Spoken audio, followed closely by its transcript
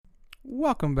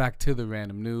Welcome back to the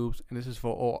Random Noobs, and this is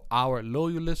for all our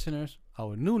loyal listeners,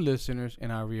 our new listeners,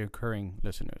 and our reoccurring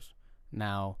listeners.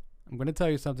 Now, I'm going to tell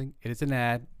you something. It is an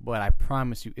ad, but I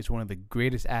promise you it's one of the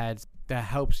greatest ads that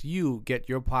helps you get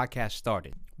your podcast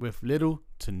started with little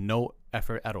to no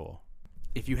effort at all.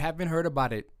 If you haven't heard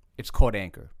about it, it's called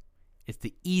Anchor. It's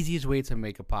the easiest way to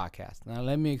make a podcast. Now,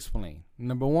 let me explain.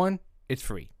 Number one, it's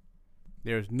free.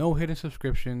 There's no hidden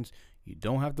subscriptions. You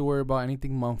don't have to worry about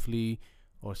anything monthly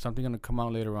or something going to come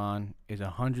out later on. It's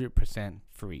 100%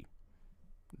 free.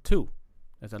 Two,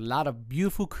 there's a lot of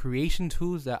beautiful creation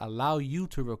tools that allow you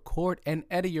to record and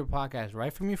edit your podcast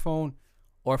right from your phone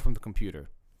or from the computer.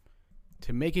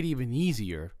 To make it even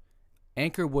easier,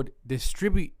 Anchor would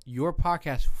distribute your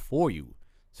podcast for you.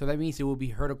 So that means it will be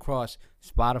heard across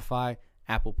Spotify,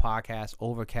 Apple Podcasts,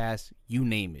 Overcast, you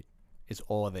name it. It's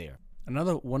all there.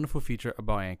 Another wonderful feature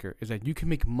about Anchor is that you can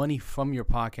make money from your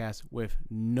podcast with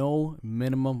no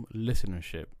minimum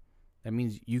listenership. That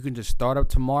means you can just start up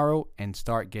tomorrow and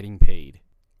start getting paid.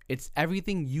 It's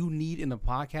everything you need in a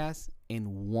podcast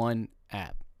in one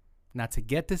app. Now, to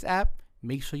get this app,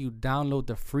 make sure you download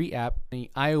the free app on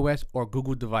iOS or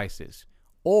Google devices.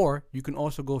 Or you can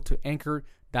also go to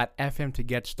anchor.fm to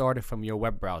get started from your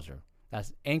web browser.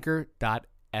 That's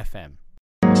anchor.fm.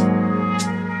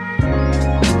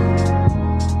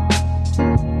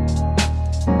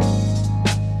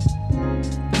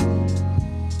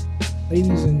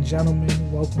 Ladies and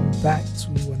gentlemen, welcome back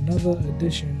to another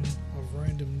edition of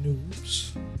Random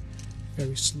News.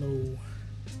 Very slow,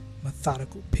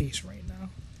 methodical pace right now.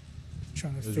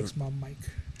 Trying to fix my mic.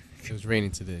 It was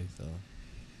raining today, so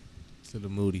it's a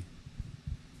little moody.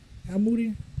 I'm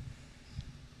moody.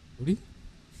 Moody?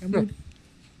 I'm moody.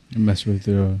 You mess with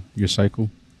your cycle.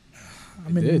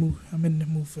 I'm in the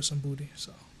mood for some booty.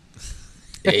 So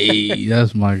Hey,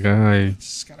 that's my guy.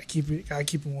 just gotta keep it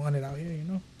 100 out here. You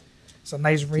know, it's a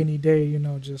nice rainy day. You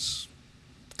know, just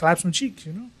clap some cheeks.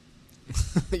 You know.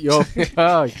 Yo,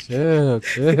 chill.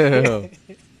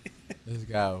 This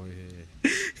guy over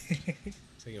here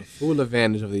taking full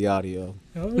advantage of the audio.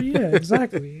 Oh yeah,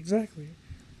 exactly. I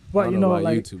But don't you know, about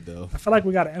like YouTube though. I feel like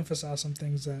we gotta emphasize some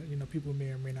things that people may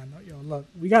or may not know. Yo, look,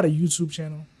 we got a YouTube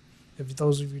channel. If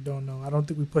those of you don't know, I don't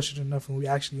think we push it enough when we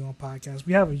actually on podcasts.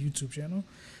 We have a YouTube channel.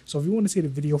 So if you want to see the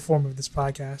video form of this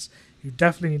podcast, you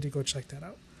definitely need to go check that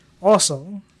out.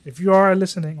 Also, if you are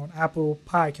listening on Apple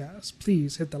Podcasts,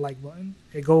 please hit the like button.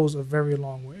 It goes a very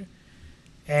long way.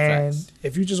 And Facts.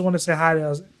 if you just want to say hi to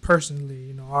us personally,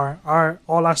 you know,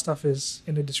 all our stuff is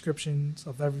in the descriptions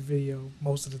of every video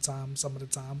most of the time, some of the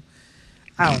time.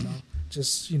 I don't know.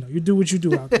 Just, you do what you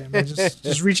do out there, man.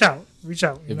 Just reach out. Reach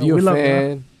out. If know, you're we a love you.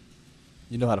 fan,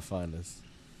 you know how to find us.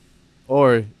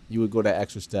 Or you would go that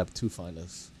extra step to find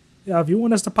us. Yeah, if you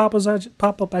want us to pop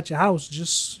up at your house,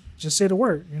 just say the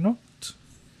word, you know?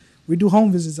 We do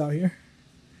home visits out here.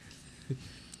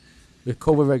 With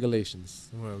COVID regulations,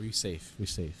 don't worry, we safe.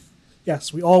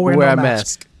 Yes, we all wear, Wear no a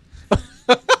mask.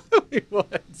 mask.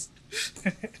 What?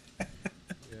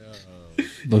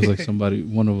 Looks like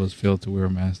one of us failed to wear a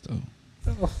mask though.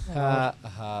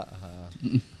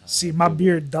 See, my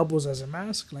beard doubles as a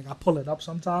mask. Like I pull it up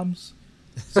sometimes.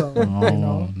 So Oh, you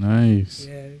know, nice.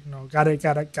 yeah,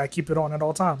 gotta keep it on at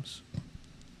all times.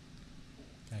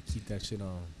 Gotta keep that shit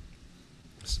on.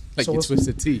 Like So your what's-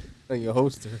 Twisted Tea on your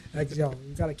holster. Like yo,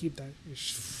 you gotta keep that.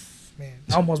 Man,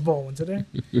 I almost bought one today.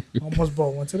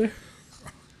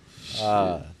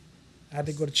 I had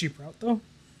to go the cheap route though.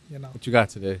 You know, What you got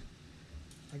today?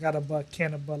 I got a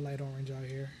can of Bud Light Orange out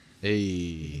here,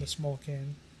 Hey. the small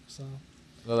can. So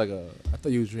Look like I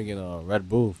thought you was drinking a Red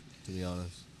Bull, to be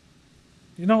honest.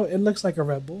 you know, it looks like a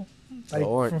Red Bull, like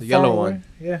orange, from the yellow far away. one.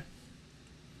 Yeah.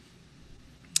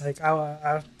 Like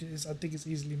I think it's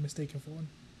easily mistaken for one.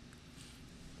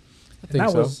 I And think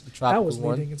that so. was The tropical that was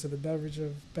one. leading into the beverage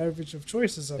of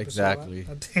choices episode. Exactly.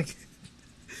 I think.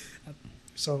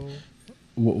 So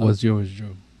What was yours,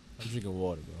 Joe? I'm drinking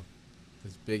water, bro.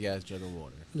 This big ass jug of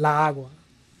water. La agua.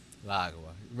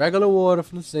 Lagua. Regular water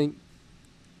from the sink.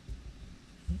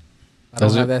 I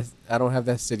Does don't it? have that. I don't have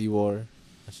that city water.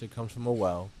 That shit comes from a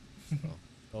well. So,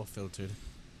 all filtered.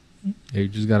 Yeah, you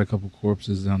just got a couple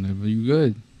corpses down there, but you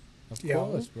good. Of Yo,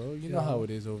 course, bro. You yo, know how it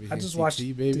is over here. I just CT, watched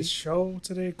baby. this show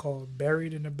today called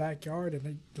Buried in the Backyard,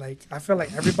 and I feel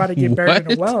like everybody get buried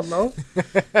in a well, no?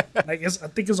 Like I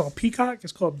think it's on Peacock.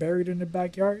 It's called Buried in the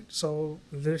Backyard. So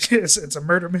it's a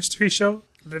murder mystery show,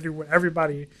 literally with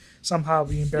everybody somehow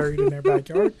being buried in their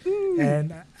backyard.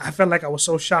 And I felt like I was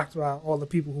so shocked about all the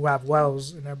people who have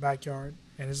wells in their backyard,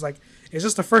 and it's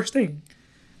just the first thing.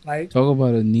 Like, Talk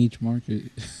about a niche market.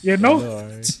 you I know, know,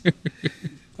 right?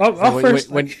 I'll So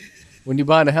first, when you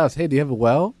buy a house, hey, do you have a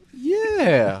well? Yeah,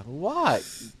 Yeah. Why?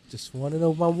 Just want to know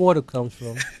where my water comes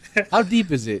from. How deep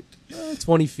is it?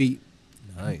 20 feet.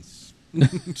 Nice.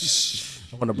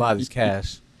 I want to buy this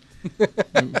cash.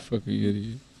 You fucking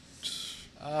idiot.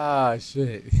 Ah,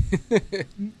 shit.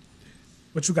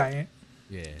 What you got, Ant?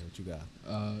 Yeah, what you got?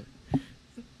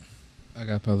 I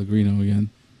got Pellegrino again.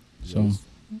 So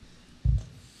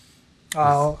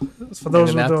Yes. For those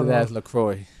and who after don't that, know,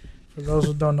 LaCroix. for those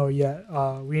who don't know yet,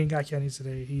 we ain't got Kenny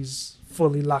today. He's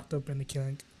fully locked up in the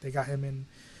killing. They got him in,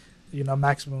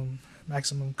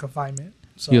 maximum confinement.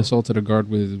 So he assaulted a guard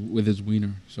with his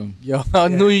wiener. So Yo, I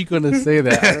knew you were going to say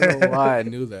that. I don't know why I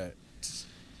knew that.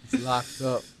 He's locked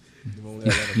up. They won't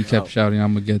let him he kept out. shouting,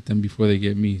 "I'm gonna get them before they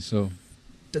get me." So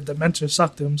the dementia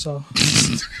sucked him. So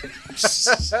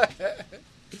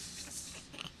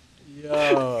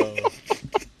Yo.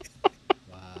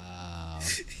 Wow.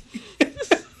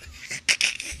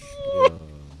 Yo.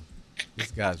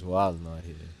 This guy's wild out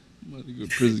here. I'm about to go to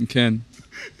prison, Ken.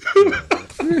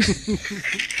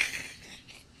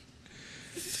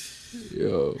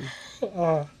 Yo,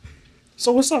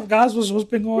 so what's up, guys? What's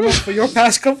been going on for your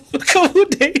past couple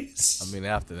days? I mean,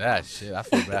 after that shit, I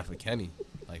feel bad for Kenny.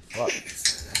 Like, fuck.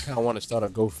 I kind of want to start a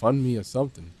GoFundMe or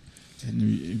something. and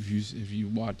if you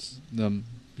watch them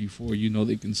before, you know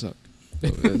they can suck. So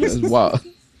that's wild.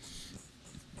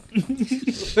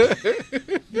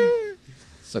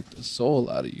 Suck the soul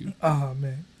out of you. Oh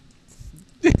man.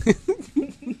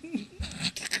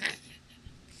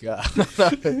 God.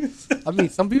 I mean,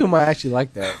 some people might actually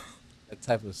like that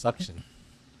type of suction.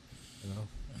 You know?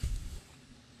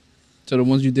 So the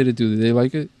ones you did it to, did they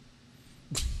like it?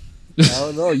 I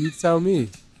don't know. You tell me.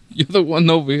 You're the one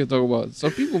over here talking about.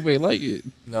 Some people may like it.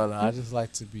 No, I just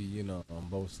like to be, on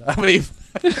both sides. I mean,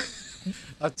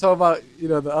 I talk about,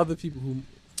 the other people who.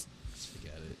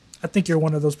 Forget it. I think you're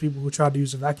one of those people who tried to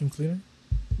use a vacuum cleaner.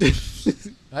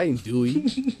 I ain't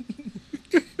Dewey.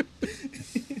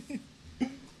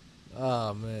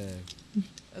 Oh, man.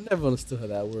 I never understood how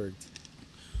that worked.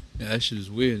 Yeah, that shit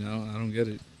is weird. I don't get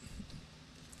it.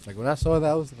 Like, when I saw that,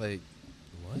 I was like,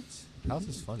 what? How's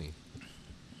this funny?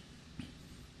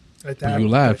 Like But you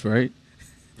laughed, right?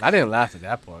 I didn't laugh at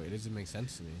that part. It doesn't make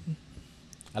sense to me.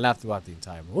 I laughed throughout the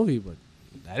entire movie, but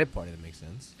that part didn't make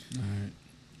sense. All right.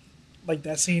 Like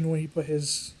that scene when he put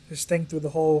his thing through the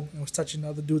hole and was touching the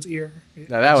other dude's ear.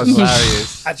 Now, that was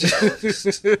hilarious. I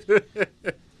just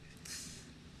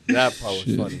That part was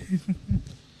Shit. funny.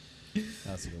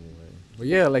 That's a good movie. But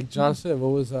yeah, like John said, what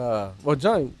was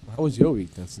John, how was your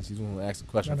week then, since you want to ask the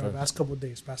question no, first? past couple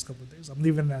days. I'm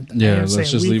leaving it at that. Yeah, I ain't let's saying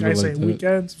just week, leave it I ain't like saying that.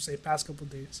 weekends. Say past couple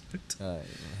days. All right.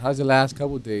 How's your last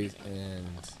couple days, and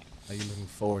are you looking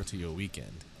forward to your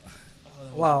weekend?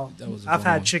 Well, That was a I've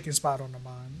fun had one. chicken spot on the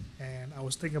mind, and I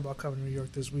was thinking about coming to New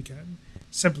York this weekend,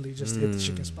 simply just to hit the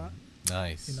chicken spot.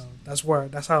 Nice.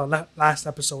 That's how last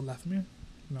episode left me.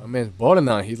 My man's balling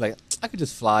now. He's like, I could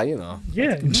just fly,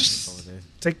 Yeah,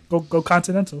 over go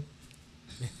continental.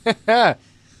 there.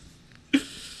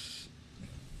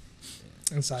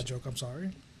 Inside joke. I'm sorry.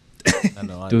 I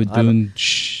know. Doing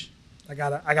shh. I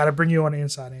gotta bring you on the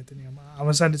inside, Anthony. I'm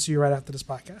gonna send it to you right after this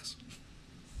podcast.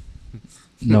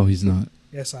 No, he's not.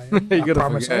 Yes, I am. You're I gonna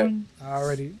promise I forget. am. I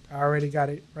already got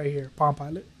it right here. Palm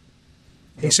Pilot.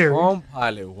 Hey Siri. Palm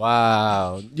Pilot.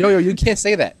 Wow. Yo, you can't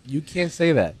say that. You can't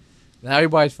say that. Now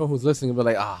everybody's phone who's listening will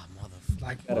be like, motherfucker.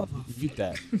 Like, Gotta motherfucker. mute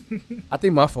that. I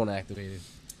think my phone activated.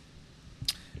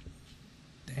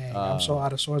 Dang, I'm so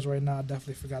out of sorts right now. I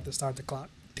definitely forgot to start the clock.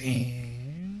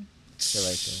 Dang. Shit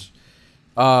right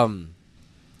there.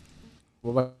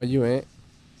 What about you, Ant?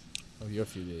 Oh, your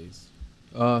few days.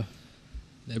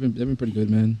 They've been pretty good,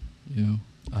 man.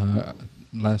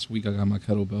 Last week I got my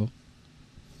kettlebell,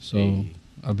 so Hey.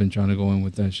 I've been trying to go in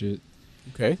with that shit.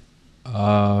 Okay.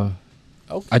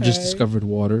 I just discovered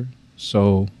water,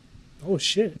 so Oh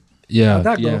shit. yeah, How'd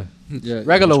that go? yeah.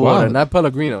 Regular it's water, wild. not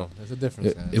Pellegrino. There's a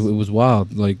difference. It was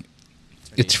wild. Like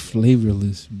it's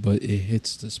flavorless, but it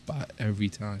hits the spot every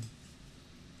time.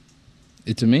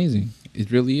 It's amazing.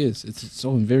 It really is. It's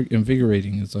so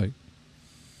invigorating. It's like,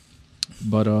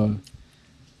 but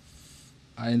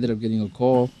I ended up getting a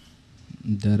call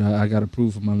that I got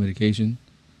approved for my medication.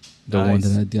 The one Nice.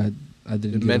 that I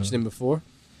didn't You get mentioned it before.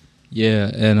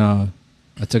 Yeah, and I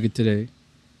took it today.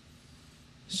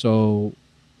 So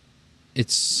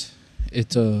it's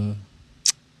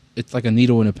like a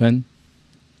needle and a pen.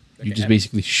 Like You an just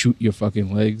basically shoot your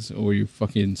fucking legs or your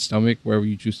fucking stomach wherever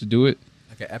you choose to do it.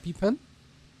 Like an EpiPen?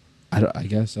 I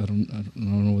guess I don't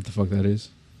know what the fuck that is.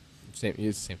 Same.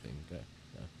 It's the same thing. Okay.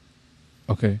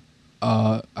 Okay.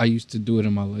 I used to do it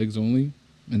in my legs only,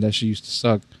 and that shit used to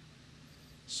suck.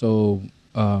 So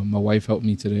my wife helped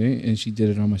me today, and she did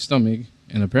it on my stomach.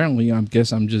 And apparently, I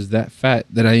guess I'm just that fat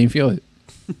that I didn't feel it.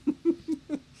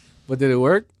 But did it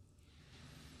work?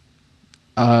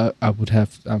 I'm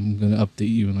gonna update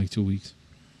you in like 2 weeks.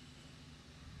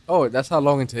 Oh, that's how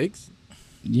long it takes?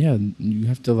 Yeah, you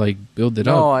have to like build it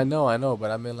No, up. I know, but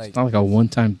I mean like It's not like a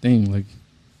one-time thing. Like,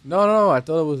 no. I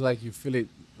thought it was like you feel it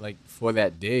like for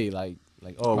that day, like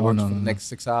it works no, for the no. next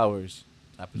 6 hours.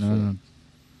 Type of no, shit. no.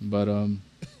 But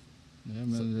yeah,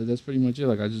 man, that's pretty much it.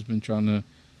 Like, I just been trying to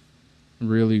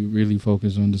really, really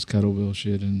focus on this kettlebell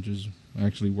shit and just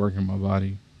actually working my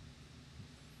body.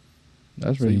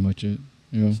 That's So pretty you- much it.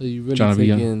 You know, So you really Trying to be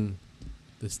young. taking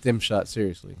the stem shot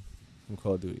seriously from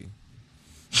Call of Duty?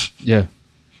 yeah.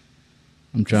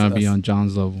 I'm trying to be That's- on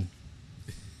John's level.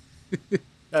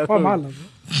 On my level.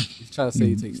 He's trying to say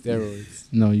you take steroids.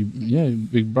 No,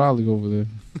 Big Brolic over there.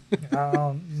 I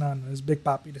don't, no, it's Big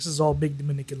Papi. This is all big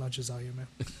Dominican lunches out here,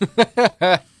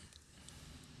 man.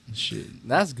 Shit.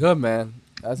 That's good, man.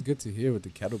 That's good to hear with the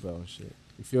kettlebell and shit.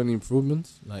 You feel any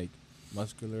improvements, like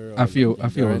muscular? Or I feel like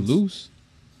endurance? loose.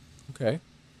 Okay.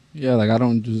 Yeah, like I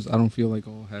don't feel like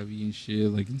all heavy and shit,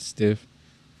 like and stiff.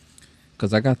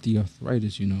 Cause I got the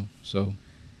arthritis, you know. So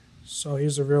So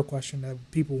here's a real question that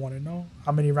people want to know: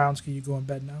 how many rounds can you go in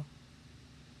bed now?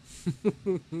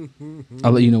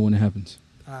 I'll let you know when it happens.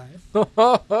 All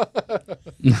right.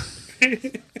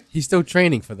 He's still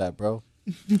training for that, bro.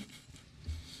 You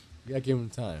gotta give him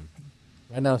time.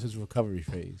 Right now it's his recovery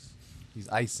phase. He's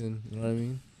icing, you know what I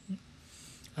mean?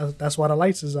 That's why the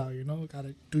lights is out. You know,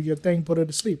 gotta do your thing, put her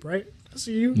to sleep, right? I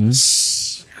see you. Yeah.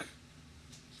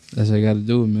 That's how I got to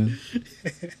do it, man.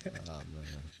 Oh,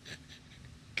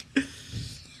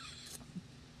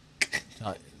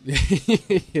 man.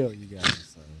 Yo, you guys,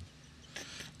 son.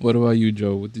 What about you,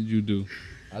 Joe? What did you do?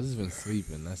 I just been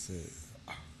sleeping. That's it.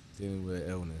 Dealing with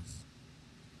illness.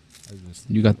 I just been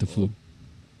sleeping. You got the flu.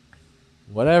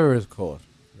 Whatever it's called.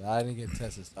 I didn't get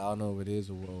tested. So I don't know if it is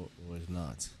or it's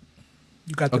not.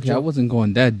 You got the Okay, I joke. wasn't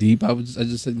going that deep. I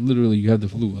just said literally you have the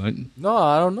flu. Right? No,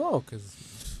 I don't know because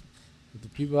with the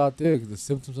people out there, 'cause the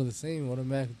symptoms are the same.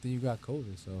 Automatically, then you got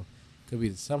COVID. So it could be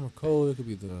the summer cold. It could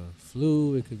be the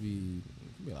flu. It could be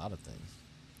a lot of things.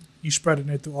 You spreading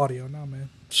it through audio now, man.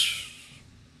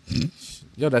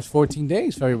 Yo, that's 14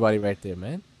 days for everybody right there,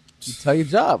 man. You tell your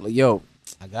job, like, yo,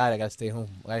 I got it. I got to stay home.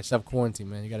 I got to self quarantine,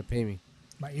 man. You got to pay me.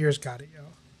 My ears got it, yo.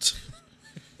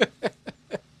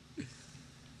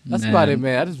 That's about it,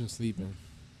 man. I just been sleeping.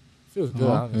 Feels good,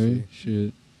 Oh, honestly. okay,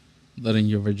 shit. Letting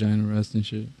your vagina rest and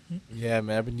shit. Yeah,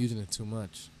 man. I've been using it too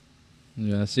much.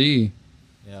 Yeah, I see.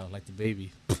 Yeah, like the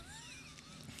baby.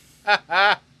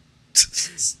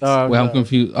 Well, I'm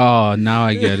confused. Oh, now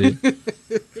I get it.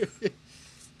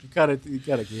 You gotta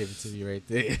give it to me right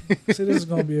there. So this is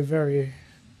gonna be a very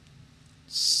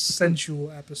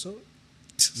sensual episode.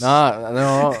 No.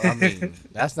 I mean,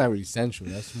 that's not really sensual.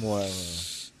 That's more.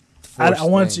 I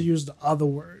wanted to use the other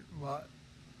word, but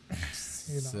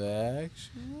you know,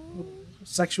 Sexual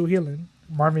sexual healing,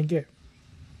 Marvin Gaye,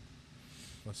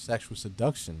 or sexual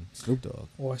seduction, Snoop Dogg,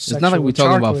 or It's sexual not like we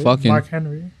talking about chocolate, fucking. Mark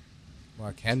Henry.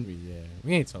 Mark Henry. Yeah,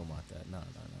 we ain't talking about that.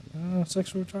 No.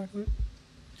 Sexual chocolate.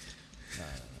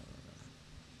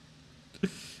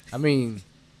 I mean,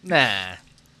 nah.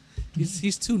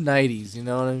 He's too 90s. You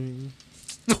know what I mean?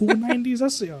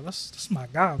 290s. That's my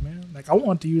guy, man. Like I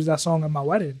want to use that song at my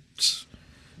wedding.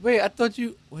 Wait, I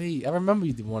remember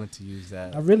you wanted to use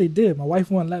that. I really did. My wife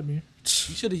wouldn't let me.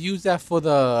 You should have used that for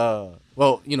the.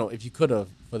 Well, you know, if you could have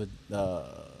for the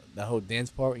whole dance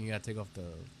part, and you gotta take off the.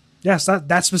 Yes,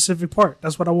 that specific part.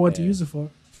 That's what I wanted to Yeah. use it for.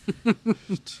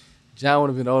 John would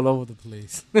have been all over the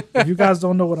place. If you guys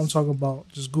don't know what I'm talking about,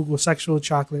 just Google sexual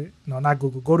chocolate. No, not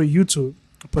Google. Go to YouTube.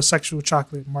 Put sexual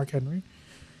chocolate, Mark Henry.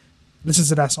 Listen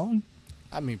to that song.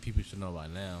 I mean, people should know by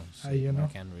now. You know.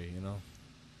 Mark Henry, you know.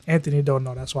 Anthony don't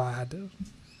know. That's why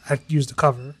I used the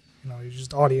cover. You know, you use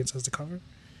the audience as the cover.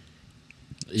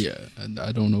 Yeah,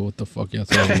 I don't know what the fuck y'all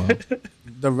talking about.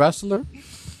 The wrestler.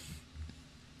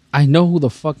 I know who the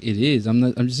fuck it is.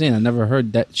 I'm just saying I never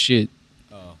heard that shit.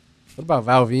 Oh, what about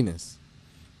Val Venus?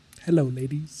 Hello,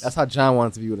 ladies. That's how John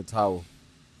wanted to be with a towel.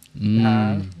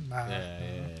 Nah.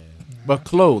 Yeah. But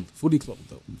clothed, fully clothed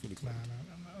though. Fully clothed.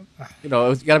 You know,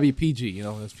 it's gotta be PG. You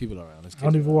know, there's people around. There's I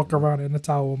don't kids even walk around in a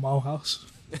towel in my own house.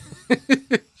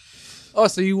 Oh,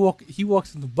 so he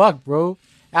walks in the buck, bro.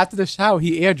 After the shower,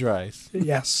 he air dries.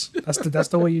 Yes, that's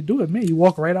the way you do it, man. You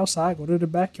walk right outside, go to the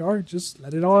backyard, just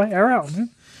let it all air out, man.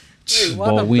 Wait, why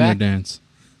Ball the wiener back- dance.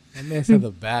 My man said the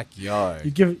backyard.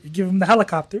 You give him the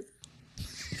helicopter.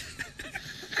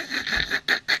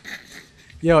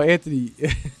 Yo, Anthony,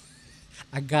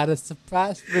 I got a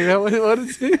surprise for you. What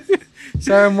is it?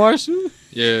 Sarah Marshall?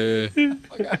 Yeah. I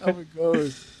forgot how it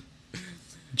goes.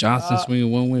 Johnson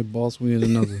swinging one way, ball swinging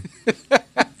another.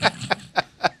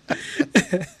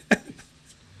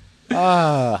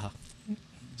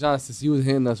 John, since you was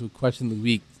hitting us with question of the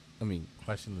week,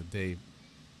 question of the day.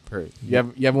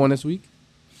 You have one this week?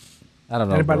 I don't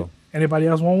know, bro. Anybody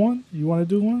else want one? You want to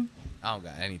do one? I don't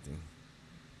got anything.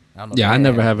 I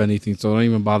never have anything, so don't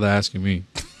even bother asking me.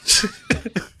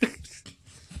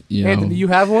 Anthony, do you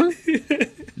have one?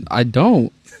 I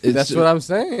don't. That's what I'm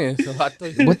saying. So I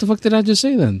thought what the fuck did I just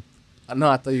say then? No,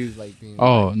 I thought you was like being.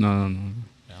 Oh, no.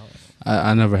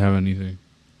 I never have anything.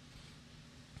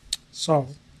 So,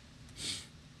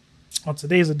 on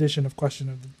today's edition of Question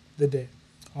of the Day,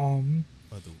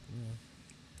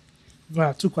 we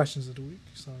have 2 questions of the week.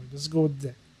 So let's go with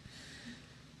that.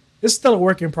 It's still a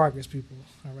work in progress, people.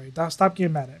 All right, stop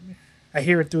getting mad at me. I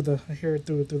hear it through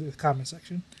the comment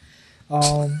section.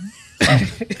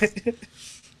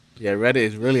 Yeah, Reddit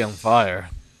is really on fire.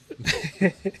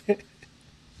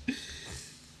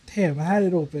 Damn, I had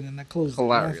it open and I closed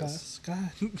Hilarious. it. God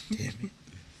damn it.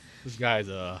 This guy's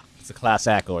it's a class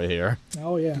act over here.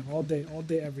 Oh yeah, all day,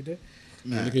 every day.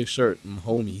 Man, look at his shirt,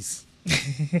 homies.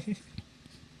 That's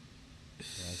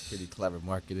pretty clever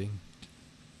marketing.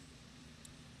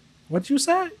 What you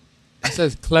say? It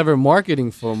says clever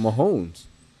marketing for Mahomes.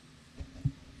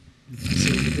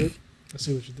 I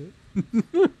see what you did.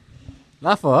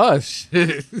 Not for us.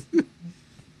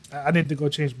 I need to go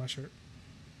change my shirt.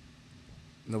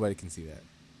 Nobody can see that.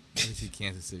 Let me see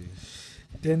Kansas City.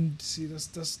 Then see that's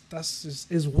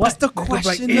just is what? What's the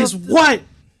question? Is what?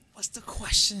 What's the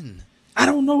question? I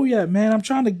don't know yet, man. I'm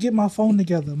trying to get my phone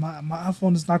together. My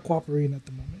iPhone is not cooperating at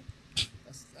the moment.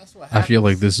 That's what happens. I feel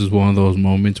like this is one of those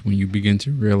moments when you begin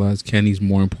to realize Kenny's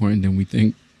more important than we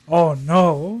think. Oh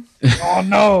no! Oh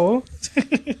no!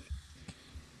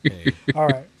 Hey, All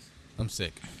right. I'm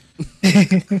sick.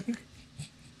 I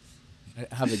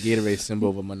have a Gatorade symbol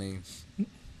over my name.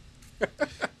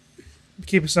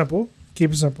 Keep it simple.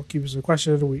 Keep it simple.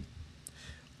 Question of the week.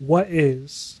 What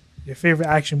is your favorite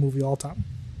action movie all time?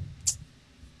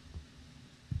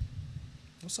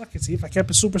 Let's suck it. See if I kept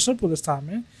it super simple this time,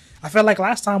 man. I felt like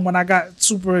last time when I got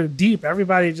super deep,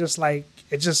 everybody just like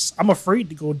it. Just I'm afraid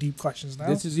to go deep questions now.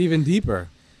 This is even deeper.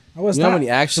 I was You know how not.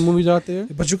 many action movies out there?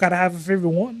 But you gotta have a favorite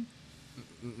one.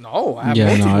 No, I have Yeah,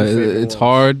 multiple no, favorite it's ones.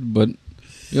 hard, but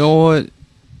you know what?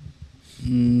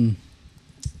 Jesus,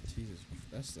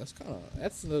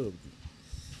 that's a little.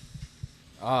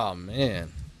 Oh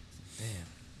man, damn!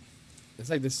 It's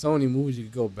like there's so many movies you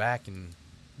could go back and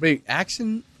wait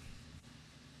action,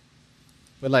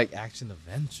 but like action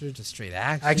adventure, just straight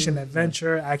action. Action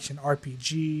adventure, action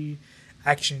RPG,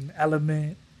 action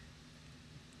element,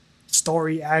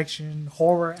 story action,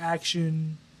 horror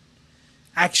action,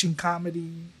 action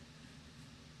comedy.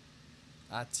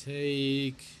 I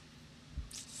take.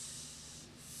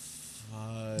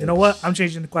 You know what? I'm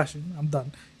changing the question. I'm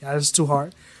done. Yeah, it's too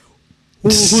hard.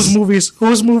 Whose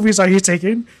movies are you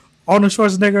taking? Arnold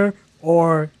Schwarzenegger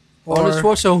or Arnold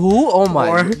Schwarzenegger? Who? Oh my!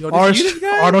 or Yo, did you see this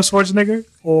guy? Arnold Schwarzenegger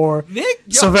or Nick?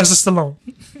 Yo. Sylvester Stallone?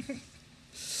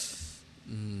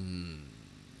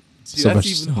 See, that's Sylvester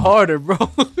even Stallone. harder, bro.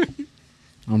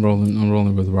 I'm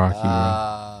rolling with Rocky.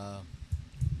 Bro.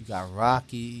 You got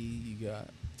Rocky. You got.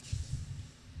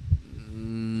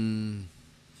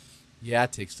 Yeah, I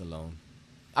take Stallone.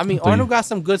 I mean, I thought Arnold you- got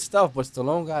some good stuff, but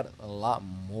Stallone got a lot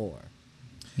more.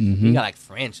 Mhm. He got like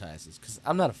franchises. Because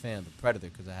I'm not a fan of the Predator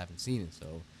because I haven't seen it.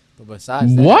 So, but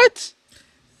besides that, What?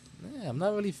 yeah, I'm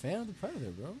not really a fan of the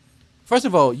Predator, bro. First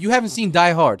of all, you haven't seen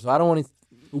Die Hard, so I don't want to.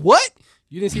 What?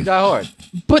 You didn't see Die Hard?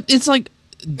 But it's like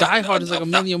Die Hard is like a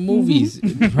million movies.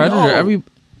 Predator, No. every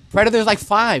Predator's like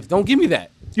 5. Don't give me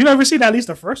that. You never seen at least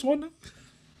the first one, though?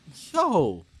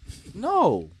 Yo,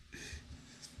 no.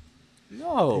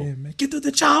 Damn, man. Get to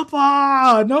the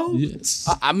chopper! No. Yes.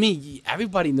 I mean,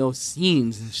 everybody knows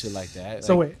scenes and shit like that.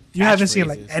 So like wait, you haven't seen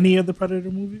like catchphrases. any of the Predator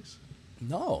movies?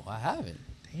 No, I haven't.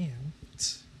 Damn.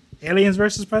 Aliens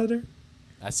versus Predator?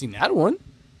 I seen that one.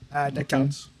 That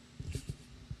counts.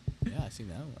 Yeah, I seen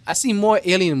that one. I seen more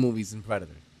Alien movies than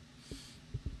Predator.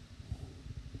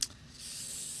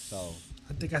 So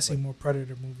I think I seen more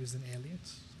Predator movies than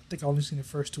Aliens. I think I only seen the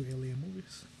first 2 Alien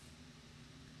movies.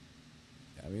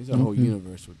 I mean, there's a whole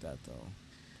universe with that, though.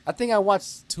 I think I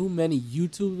watched too many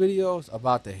YouTube videos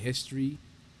about the history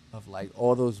of like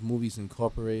all those movies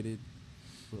incorporated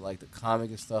with like the comic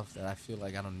and stuff that I feel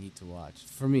like I don't need to watch.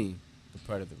 For me, the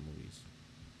Predator movies.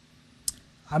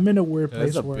 I'm in a weird Yeah, place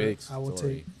it's a where big I will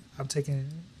story. I'm taking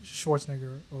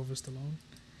Schwarzenegger over Stallone.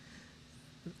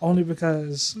 Only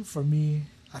because for me,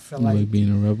 I feel You like, like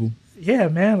being a rebel. yeah,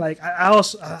 man. Like I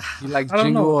also, You like I don't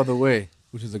Jingle know. All the Way,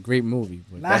 which is a great movie.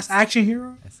 But Last Action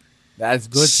Hero, that's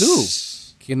good too.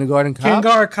 Kindergarten Cop.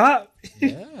 Kindergarten Cop,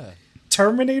 Yeah.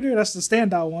 Terminator. That's the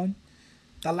standout one.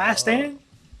 The Last Stand.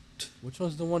 Which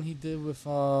was the one he did with he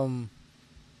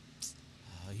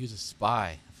was a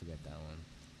spy. I forget that one.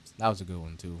 That was a good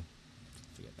one too.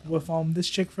 Forget that With one. this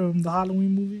chick from the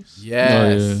Halloween movies.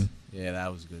 Yes. Yeah,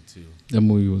 that was good too. That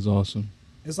movie was awesome.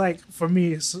 It's like for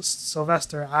me,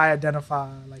 Sylvester. I identify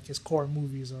like his core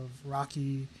movies of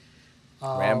Rocky,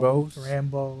 Rambo,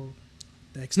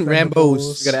 the Expendables,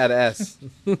 Rambo's. You gotta add an S.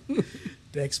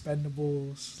 the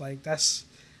Expendables. Like that's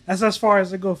as far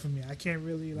as it go for me. I can't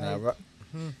really like.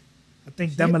 I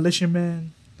think Demolition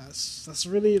Man. That's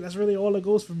really all it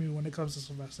goes for me when it comes to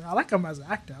Sylvester. I like him as an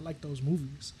actor. I like those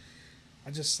movies.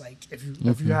 I just like if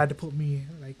you had to put me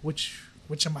like which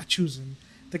am I choosing?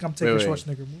 I think I'm taking Wait.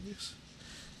 Schwarzenegger movies.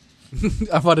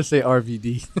 I'm about to say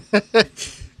RVD.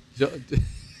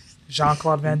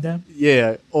 Jean-Claude Van Damme.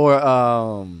 Yeah, or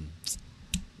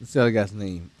what's the other guy's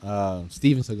name?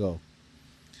 Steven Seagal.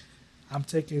 I'm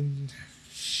taking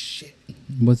shit.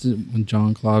 What's it?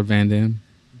 Jean-Claude Van Damme.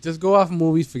 Just go off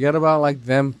movies. Forget about like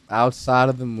them outside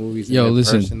of the movies. And Yo, their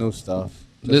listen. personal stuff.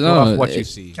 Just No, go off no, what you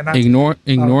see. Can I?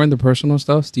 Ignoring the personal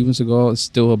stuff, Steven Seagal is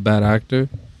still a bad actor.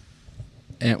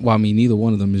 And well, I mean, neither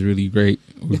one of them is really great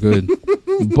or good.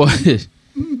 But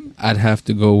I'd have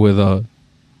to go with I'd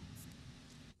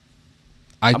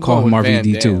I'm call going him with Van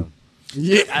RVD too. Damme.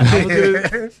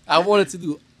 Yeah, I wanted to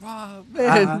do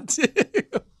man.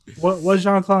 What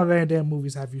Jean-Claude Van Damme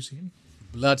movies have you seen?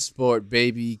 Bloodsport,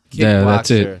 baby. Kickboxer. Yeah,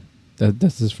 that's it.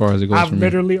 That's as far as it goes I've for me.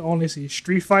 literally only seen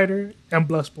Street Fighter and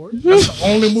Bloodsport. That's the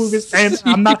only movies, and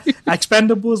I'm not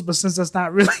Expendables, but since that's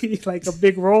not really like a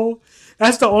big role,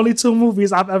 that's the only two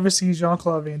movies I've ever seen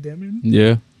Jean-Claude Van Damme in.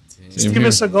 Yeah. Same Steven here.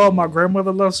 Seagal, my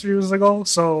grandmother loves Steven Seagal,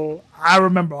 so I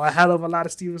remember a hell of a lot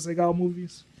of Steven Seagal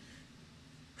movies.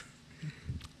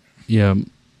 Yeah,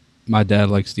 my dad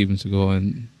likes Steven Seagal,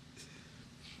 and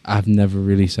I've never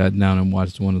really sat down and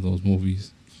watched one of those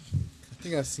movies. I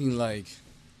think I've seen like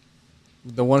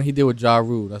the one he did with Ja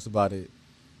Rule. That's about it.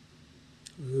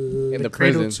 In the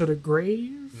Cradle prison. to the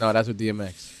Grave. No, that's with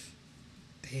DMX.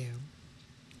 Damn.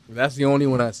 That's the only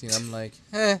one I've seen. I'm like,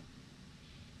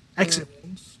 Exit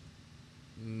Wounds.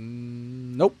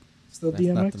 Nope. Still That's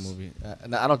DMX. not the movie.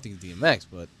 No, I don't think it's DMX,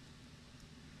 but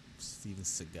Steven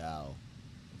Seagal.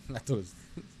 I thought it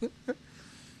was.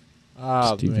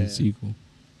 Oh, Steven man. Seagal.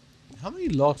 How many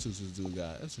lawsuits this dude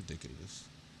got? That's ridiculous.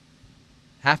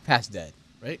 Half Past Dead,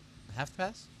 right? Half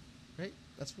Past? Right?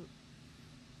 That's what.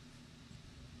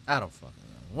 I don't fucking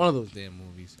know. One of those damn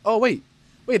movies. Oh, wait.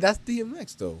 Wait, that's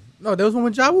DMX, though. No, there was one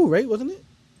with Ja Rule, right? Wasn't it?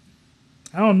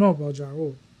 I don't know about Ja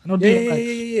Rule. I know Yeah,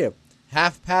 DMX. yeah.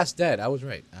 Half Past Dead. I was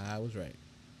right.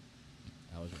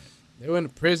 They were in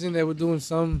prison. They were doing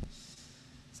some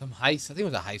heist. I think it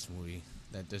was a heist movie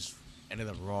that just ended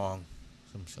up wrong.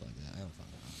 Some shit like that. I don't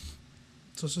fucking know.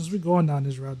 So since we're going down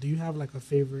this route, do you have like a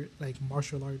favorite like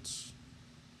martial arts?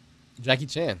 Jackie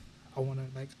Chan. I want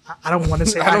to like. I don't want to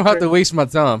say. I don't have to actor. waste my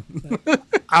time.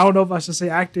 I don't know if I should say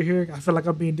actor here. I feel like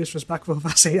I'm being disrespectful if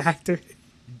I say actor.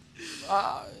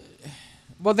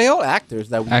 Well, they all actors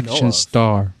that we know Action of.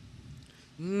 star.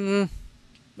 Yeah,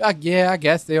 I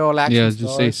guess they all action Yeah, stars.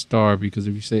 just say star, because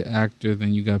if you say actor,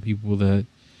 then you got people that,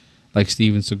 like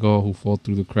Steven Seagal, who fall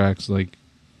through the cracks. Like,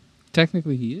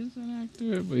 technically he is an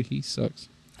actor, but he sucks.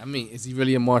 I mean, is he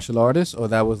really a martial artist, or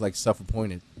that was like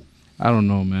self-appointed? I don't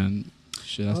know, man.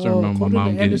 Shit, I still remember my according to mom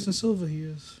getting Anderson Silva, he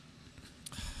is.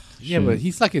 Yeah, but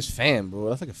he's like his fan, bro.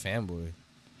 That's like a fanboy.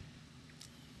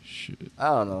 Shit. I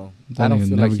don't know. That I don't nigga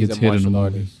feel never like he's gets a hit in a martial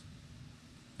movie.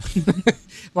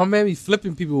 artist. My man be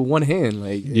flipping people with one hand,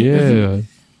 like Yeah.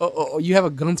 or you have a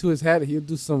gun to his head, he'll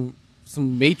do some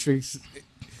Matrix.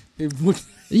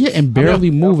 Yeah, and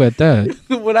barely move at that.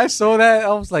 When I saw that,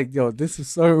 I was like, "Yo, this is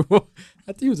so."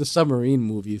 I think it was a submarine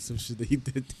movie or some shit that he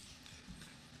did.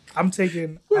 I'm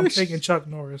taking Chuck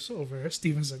Norris over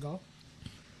Steven Seagal.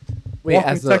 Wait, Walking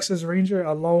as a, Texas Ranger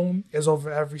alone is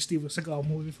over every Steven Seagal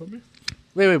movie for me.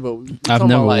 wait, but we're I've talking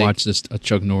never about, like, watched a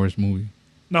Chuck Norris movie.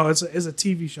 No, it's a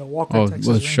TV show. Walking Oh, Texas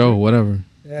well, Ranger. show, whatever.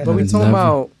 Yeah. But we I've talking never-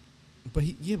 about. But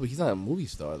he's not a movie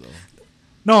star though.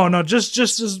 No, just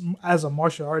as a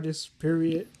martial artist.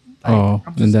 Period. Like, Oh,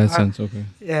 I'm in just- that I- sense, okay.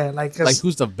 Yeah, like, 'cause Like,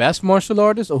 who's the best martial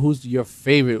artist, or who's your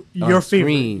favorite? your on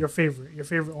favorite, screen? your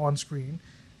favorite on screen.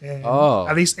 And Oh.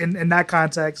 at least in that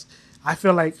context, I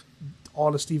feel like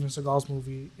all of Steven Seagal's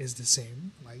movie is the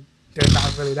same. Like they're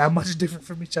not really that much different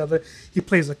from each other. He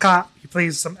plays a cop. He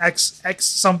plays some ex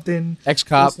something.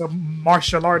 Ex-cop. Some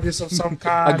martial artist of some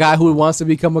kind. A guy who wants to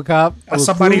become a cop.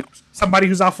 Somebody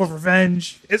who's out for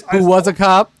revenge. Who was a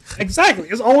cop. Exactly.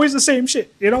 It's always the same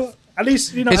shit. You know. At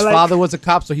least you know. His father was a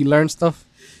cop, so he learned stuff.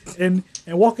 And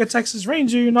Walker Texas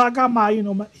Ranger, you know, I got my, you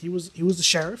know, he was the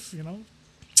sheriff, you know.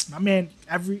 My man,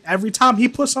 every time he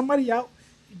put somebody out,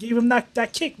 he gave him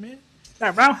that kick, man.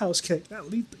 That roundhouse kick,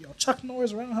 that lethal, Chuck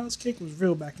Norris roundhouse kick was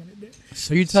real back in the day.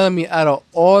 So you're telling me out of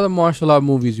all the martial art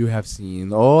movies you have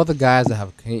seen, all the guys that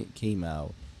have came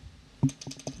out,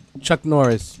 Chuck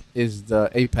Norris is the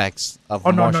apex of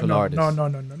martial artists.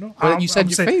 No. But you said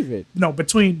your favorite. No,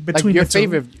 between like your the two.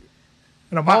 favorite.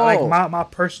 You know, my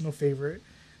personal favorite.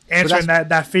 Answering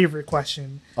that favorite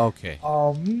question. Okay.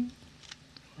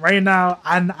 Right now,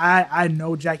 I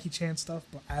know Jackie Chan stuff,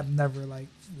 but I've never like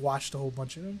watched a whole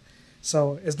bunch of them.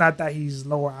 So it's not that he's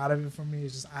lower out of it for me.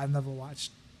 It's just I've never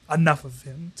watched enough of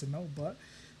him to know. But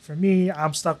for me,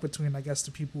 I'm stuck between, I guess, the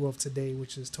people of today,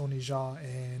 which is Tony Jaa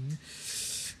and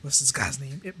what's this guy's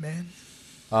name? Ip Man.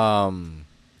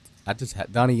 I just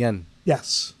had Donnie Yen.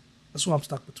 Yes, that's who I'm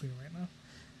stuck between right now.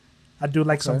 I do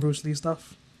like some Bruce Lee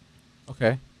stuff.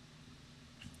 Okay.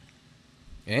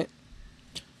 Yeah.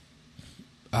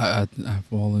 I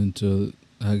fall into,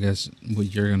 I guess,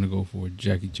 what you're gonna go for,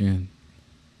 Jackie Chan.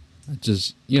 I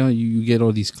just, you know, you get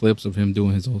all these clips of him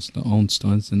doing his own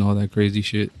stunts and all that crazy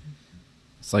shit.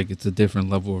 It's like it's a different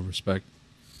level of respect.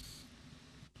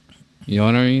 You know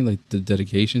what I mean? Like the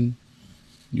dedication.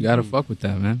 You gotta fuck with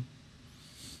that, man.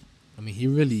 I mean, he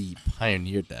really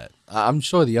pioneered that. I'm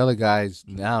sure the other guys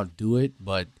now do it,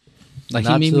 but like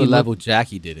not he made to the me level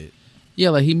Jackie did it. Yeah,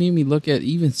 like he made me look at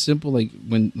even simple, like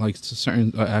when like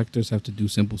certain actors have to do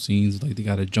simple scenes, like they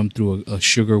gotta jump through a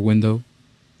sugar window,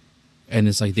 and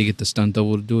it's like they get the stunt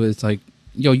double to do it. It's like,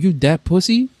 yo, you that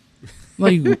pussy?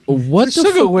 Like what the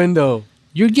sugar window?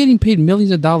 You're getting paid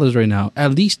millions of dollars right now.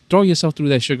 At least throw yourself through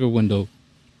that sugar window.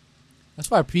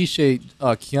 That's why I appreciate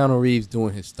Keanu Reeves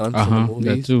doing his stunts in the movies.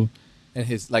 That too. And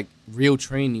his like real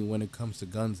training when it comes to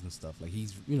guns and stuff. Like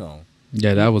he's, you know,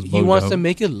 yeah, that was. He wants to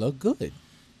make it look good.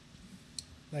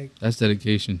 Like that's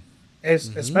dedication.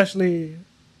 Especially,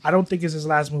 I don't think it's his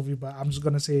last movie, but I'm just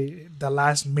gonna say the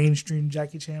last mainstream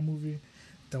Jackie Chan movie,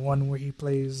 the one where he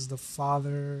plays the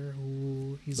father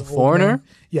who he's the foreigner.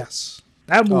 Yes,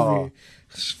 that movie.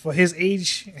 For his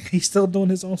age, he's still doing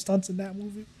his own stunts in that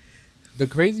movie. The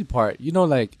crazy part, you know,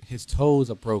 like his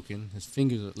toes are broken, his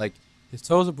fingers are like. His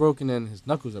toes are broken and his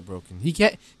knuckles are broken. He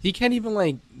can't even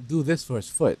like do this for his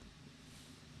foot.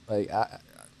 Like I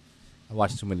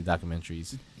watched too many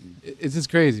documentaries. It's just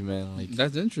crazy, man. Like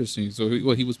that's interesting. So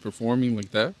he was performing like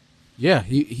that? Yeah,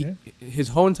 his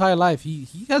whole entire life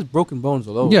he has broken bones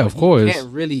all over. Yeah, of course. He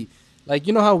can't really, like,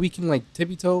 you know how we can like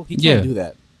tippy toe? He can't do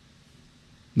that.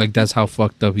 Like that's how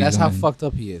fucked up he is. That's how fucked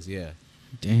up he is, yeah.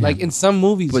 Damn. Like in some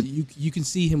movies you can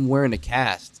see him wearing a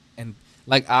cast and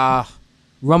like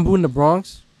Rumble in the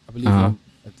Bronx, I believe.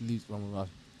 At least Rumble.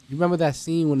 You remember that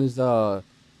scene when there's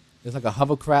like a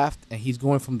hovercraft and he's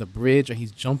going from the bridge and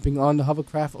he's jumping on the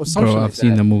hovercraft or something like that. I've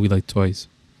seen that movie like twice.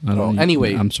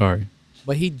 Anyway, I'm sorry.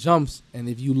 But he jumps, and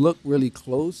if you look really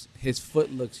close, his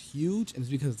foot looks huge, and it's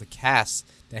because of the cast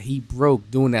that he broke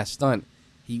doing that stunt.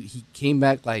 He came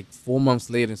back like 4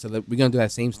 months later and said, "We're gonna do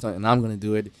that same stunt, and I'm gonna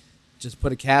do it. Just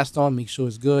put a cast on, make sure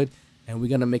it's good, and we're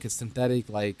gonna make a synthetic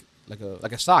like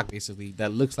a sock basically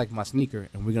that looks like my sneaker,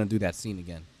 and we're gonna do that scene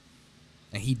again."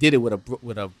 And he did it with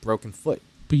a broken foot.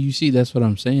 But you see, that's what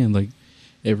I'm saying. Like,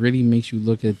 it really makes you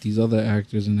look at these other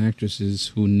actors and actresses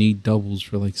who need doubles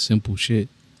for like simple shit.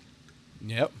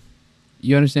 Yep.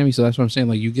 You understand me? So that's what I'm saying.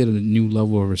 Like, you get a new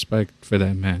level of respect for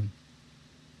that man.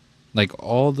 Like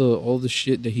all the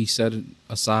shit that he set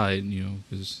aside, you know,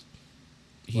 because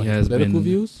he has political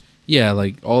views. Yeah,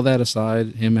 like all that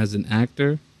aside, him as an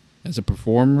actor, as a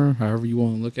performer, however you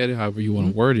want to look at it, however you want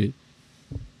to word it,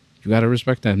 you gotta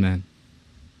respect that man.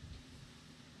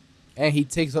 And he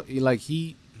takes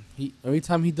he every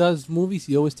time he does movies,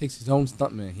 he always takes his own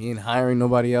stuntman. He ain't hiring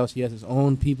nobody else. He has his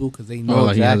own people because they know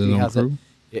exactly he has his own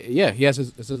crew? Yeah, he has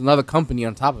this is another company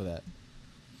on top of that.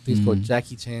 He's called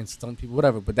Jackie Chan Stunt People,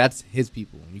 whatever. But that's his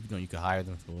people. You know, you can hire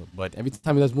them for it. But every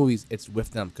time he does movies, it's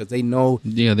with them because they know.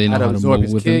 Yeah, they know how to absorb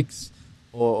move his kicks,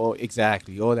 or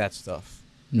exactly all that stuff.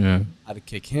 Yeah, how to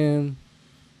kick him,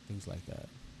 things like that.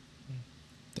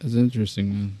 That's interesting,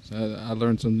 man. So I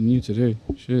learned something new today.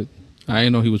 Shit, I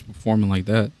didn't know he was performing like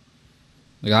that.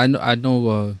 Like I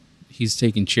know he's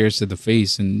taking chairs to the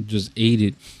face and just ate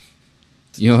it.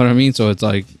 You know what I mean? So it's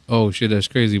like, oh shit, that's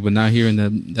crazy. But now hearing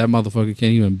that motherfucker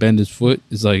can't even bend his foot,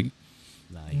 it's like,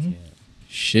 Nah, he can't.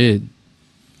 Shit.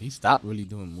 He stopped really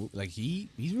doing movies. Like he's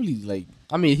really like.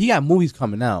 I mean, he got movies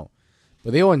coming out,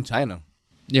 but they all in China.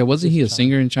 Yeah, wasn't he a China.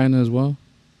 singer in China as well?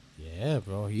 Yeah,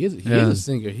 bro. He is Yeah. a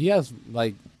singer. He has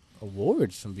like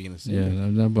awards from being a singer.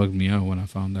 Yeah, that bugged me out when I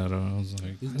found that out. I was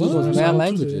like, This dude What? knows What? mad What?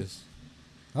 languages.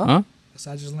 huh?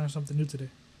 So I just learned something new today.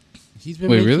 He's been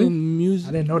Wait, making really? music.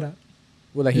 I didn't know that.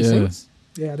 Well, like he Yeah. sings.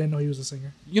 Yeah, I didn't know he was a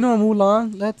singer. You know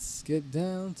Mulan? Let's get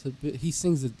down to he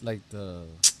sings it like the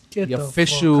Get The the,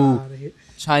 official- fuck outta here.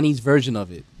 Chinese version of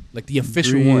it, like the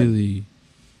official one. Really?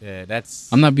 Yeah,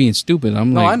 that's. I'm not being stupid.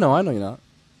 I'm No, like, I know you're not.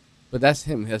 But that's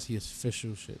him. That's his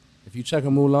official shit. If you check a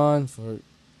Mulan for,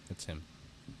 it's him.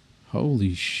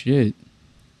 holy shit.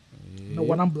 You know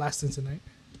what I'm blasting tonight?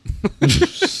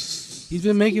 He's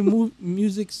been making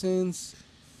music since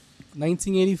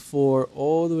 1984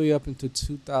 all the way up into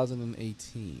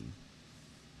 2018,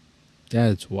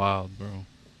 That's wild, bro.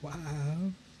 Wow.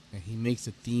 and he makes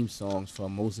the theme songs for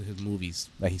most of his movies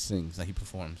that he sings, that he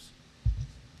performs.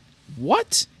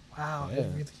 What? Wow. Yeah.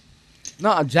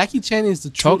 No, Jackie Chan is the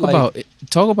true,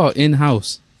 Talk about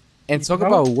in-house. and talk Bro.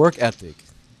 about work ethic.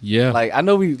 Yeah. Like I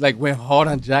know we like went hard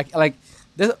on Jack. Like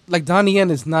Donnie Yen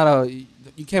is not a.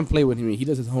 You can't play with him. He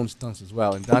does his own stunts as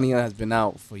well. And Donnie Yen has been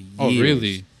out for years. oh,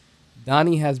 really?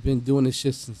 Donnie has been doing this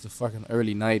shit since the fucking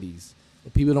early '90s,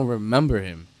 but people don't remember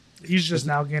him. He's just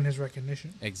now getting his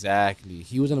recognition. Exactly.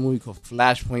 He was in a movie called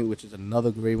Flashpoint, which is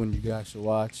another great one you guys should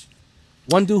watch.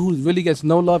 One dude who really gets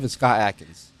no love is Scott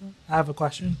Adkins. I have a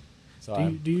question. So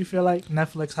Do you feel like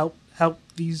Netflix help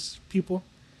these people?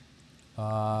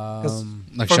 um,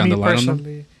 Like for shine me the light on them?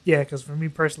 personally, yeah, because for me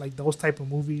personally, like those type of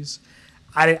movies,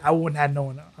 I wouldn't have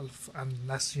known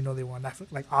unless they were on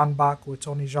Netflix. Like Ong Bak with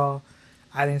Tony Jaa,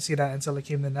 I didn't see that until it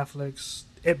came to Netflix.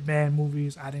 Ip Man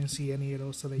movies, I didn't see any of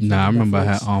those till they came Nah, I to remember I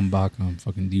Netflix. had On Bach on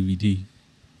fucking DVD.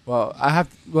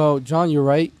 Well, John, you're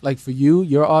right. Like for you,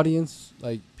 your audience,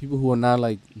 like people who are not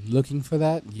like looking for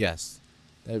that, yes,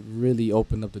 that really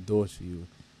opened up the doors for you.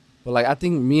 But like I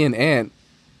think me and Ant,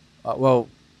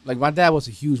 like my dad was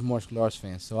a huge martial arts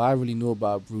fan, so I really knew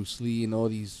about Bruce Lee and all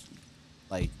these.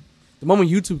 Like the moment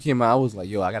YouTube came out, I was like,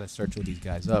 yo, I gotta search all these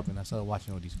guys up, and I started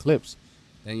watching all these clips.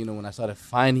 Then when I started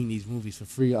finding these movies for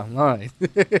free online,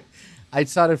 I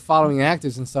started following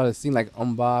actors and started seeing like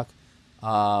Umbach,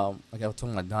 like I was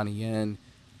talking about Donnie Yen,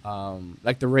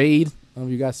 like The Raid.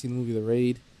 You guys seen the movie The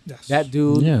Raid? Yes. That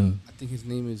dude, Yeah. I think his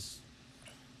name is.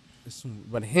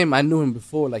 But him, I knew him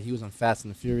before. Like he was on Fast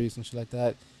and the Furious and shit like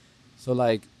that. So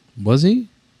like, Was he? yeah,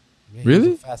 he was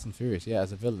Really? in Fast and Furious, yeah,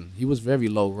 as a villain. He was very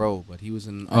low role, but he was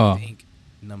in Oh. I think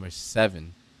number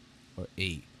 7 or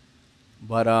 8.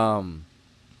 But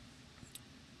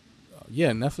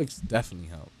yeah, Netflix definitely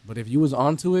helped. But if you was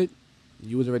onto it,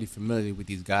 you was already familiar with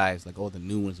these guys, like all the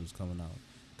new ones that was coming out.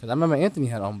 Cause I remember Anthony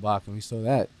had Unblock and we saw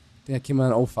that. I think that came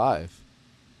out in 05.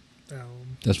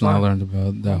 That's when I learned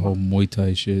about that whole Muay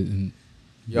Thai shit and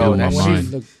Yo, blew my that when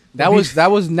shit mind.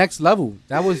 that was next level.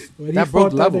 That was When that he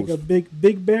broke fought that levels. nigga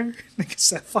Big Bear, nigga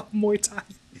said fuck Muay Thai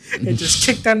and just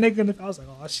kicked that nigga in the. I was like,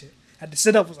 oh shit. I had to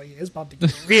sit up. I was like, yeah, it's about to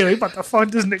get real. He about to fuck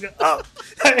this nigga up.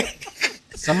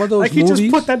 Some of those Like he movies,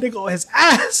 just put that nigga on his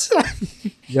ass.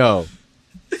 yo.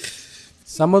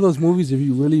 Some of those movies, if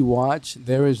you really watch,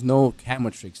 there is no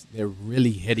camera tricks. They're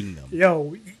really hitting them.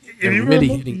 Yo, They're you really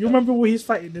remember, hitting you them. remember when he's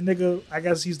fighting the nigga? I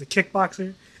guess he's the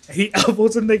kickboxer. And he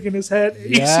elbows a nigga in his head.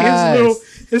 And Yes. you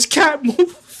see his cat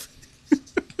move.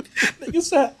 Nigga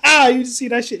said, you see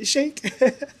that shit shake?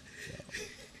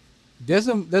 There's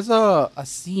a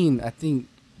scene I think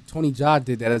Tony Jaa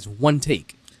did that is one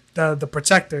take. the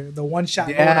protector, the one shot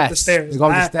going up the stairs. They go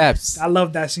up the steps. I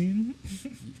love that scene.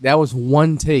 That was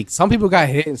one take. Some people got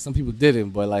hit and some people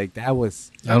didn't, but like that was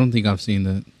I don't think I've seen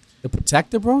that. the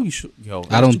protector, bro. You should yo.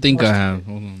 I don't think I watched have.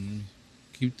 Hold on.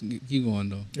 Keep going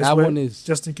though. It's That with- one is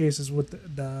just in case it's with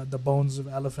the bones of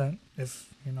elephant. If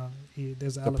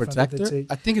there's an the elephant that protector. they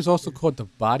take. I think it's also called the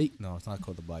body. No, it's not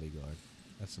called the bodyguard.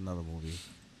 That's another movie.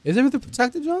 Is it with the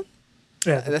protector, John?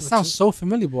 Yeah, That sounds so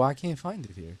familiar, but I can't find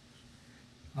it here.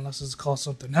 unless it's called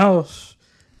something else.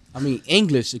 I mean,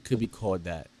 English it could be called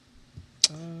that.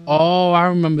 Oh, I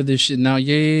remember this shit now.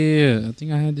 Yeah. I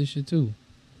think I had this shit too.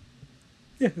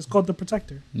 Yeah, it's called the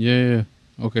protector. Yeah.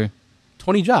 Okay.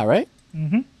 Tony Jaa, right?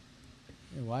 Mm-hmm.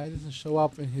 Yeah, why doesn't it show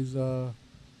up in his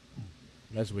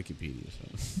That's Wikipedia.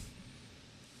 So.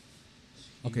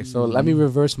 Okay, so let me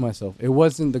reverse myself. It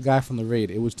wasn't the guy from the Raid.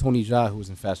 It was Tony Jaa who was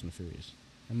in Fast and the Furious.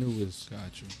 I knew it was.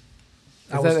 Got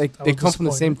you. They come from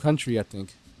the same country, I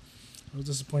think. I was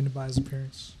disappointed by his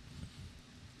appearance.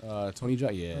 Tony Jaa,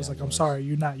 yeah. I was like, it I'm sorry,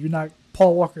 you're not.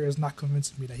 Paul Walker is not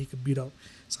convincing me that he could beat up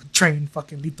some trained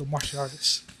fucking lethal martial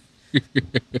artist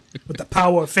with the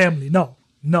power of family. No.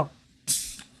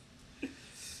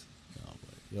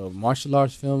 Yo, martial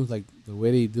arts films, like the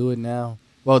way they do it now.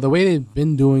 Well, the way they've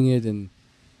been doing it, and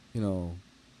you know,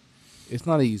 it's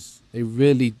not easy. They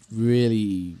really,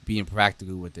 really being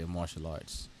practical with their martial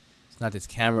arts. It's not this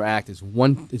camera act. It's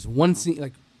one scene,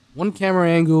 like one camera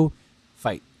angle,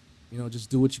 fight. You know, just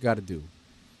do what you got to do.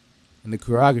 And the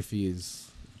choreography is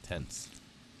intense.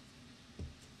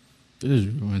 It is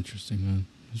real interesting, man.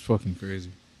 It's fucking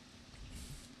crazy.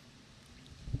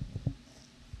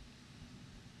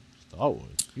 Star Wars.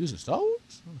 You was in Star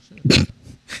Wars? Oh shit.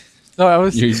 No, I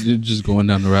was. You're just going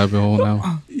down the rabbit hole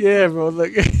now. Yeah, bro.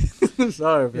 Like,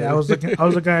 sorry, bro. Yeah, I was looking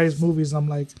at his movies. I'm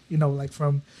like, you know, like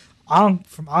from Ong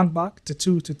Bak to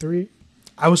 2 to 3.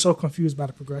 I was so confused by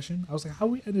the progression. I was like, how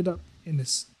we ended up in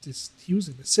this he was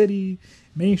in the city,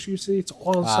 Main Street city. To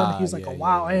all of a sudden he's like a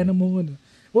wild animal, and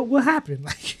what happened?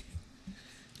 Like,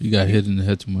 You got hit in the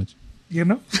head too much. you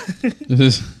know?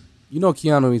 You know,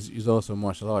 Keanu is also a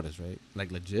martial artist, right?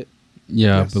 Like legit.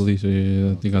 Yeah, Yes. I believe so.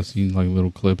 Yeah, I think I've seen like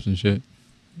little clips and shit.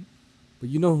 But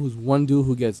you know who's one dude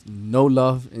who gets no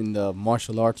love in the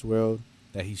martial arts world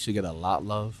that he should get a lot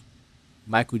love?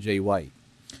 Michael J. White,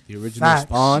 the original Facts.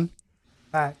 Spawn.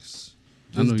 Facts.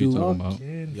 I know This what you're dude- talking about.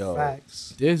 Fucking Yo.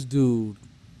 facts. This dude,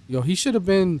 yo, he should have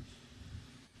been.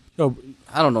 Yo,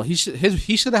 I don't know. He should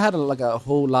have had a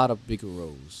whole lot of bigger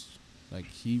roles. Like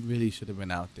he really should have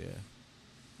been out there.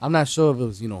 I'm not sure if it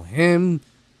was him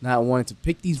not wanting to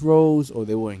pick these roles or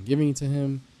they weren't giving it to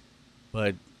him,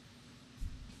 but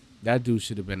that dude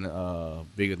should have been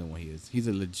bigger than what he is. He's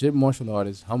a legit martial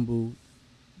artist, humble.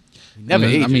 He never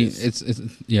ages. I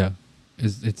mean,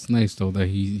 it's nice though that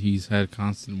he's had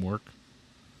constant work.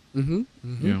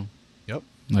 Mm-hmm. You know. Yep.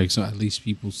 Like so, at least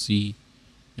people see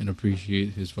and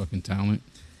appreciate his fucking talent.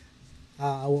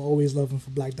 I will always love him for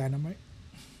Black Dynamite.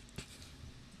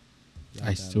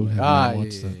 I still haven't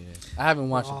watched yeah, that. yeah. I haven't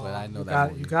watched it, but I know that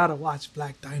movie. You gotta watch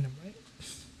Black Dynamite.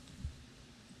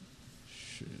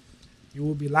 Shit. You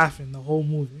will be laughing the whole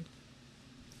movie.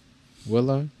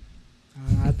 Will I?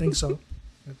 I think so.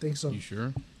 I think so. You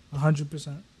sure? 100%.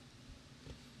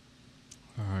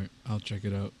 All right, I'll check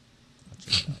it out.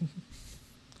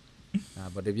 Nah,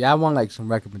 but if y'all want like some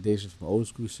recommendations from old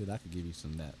school shit, I could give you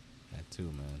some that too,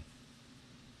 man.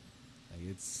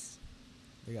 Like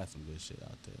they got some good shit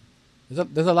out there.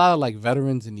 There's a lot of like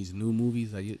veterans in these new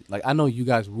movies. Like I know you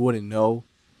guys wouldn't know,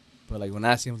 but like when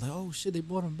I see them, I'm like, oh shit, they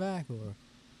brought him back, or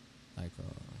like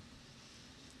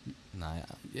nah,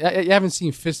 you haven't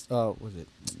seen Fist. Was it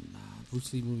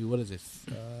Bruce Lee movie? What is it?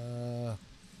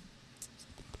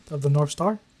 Of the North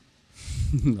Star?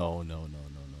 No.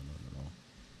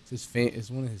 It's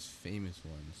one of his famous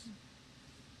ones.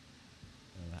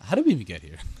 How did we even get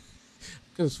here?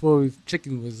 Because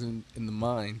chicken was in the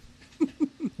mine.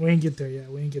 We ain't get there yet.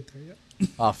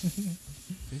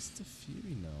 Fist of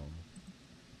Fury? No.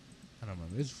 I don't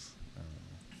remember. I don't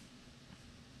know.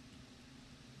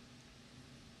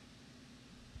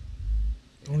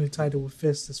 The only title with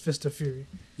Fist is Fist of Fury.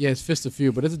 Yeah, it's Fist of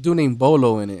Fury, but there's a dude named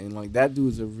Bolo in it, and like that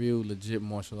dude is a real legit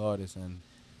martial artist, and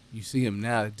you see him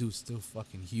now, that dude's still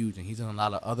fucking huge, and he's in a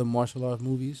lot of other martial arts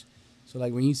movies. So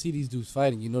like when you see these dudes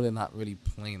fighting, you know they're not really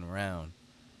playing around.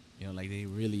 You know, like they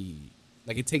really,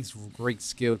 like it takes great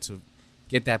skill to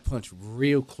get that punch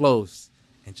real close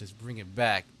and just bring it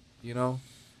back. You know.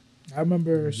 I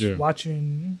remember Yeah.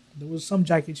 watching, there was some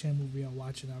Jackie Chan movie I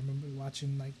watching. I remember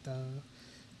watching like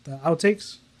the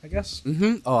outtakes, I guess.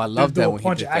 Mm-hmm. Oh, I love They that do a when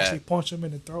punch, he did actually that. punched him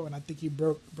in the throat, and I think he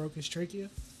broke his trachea.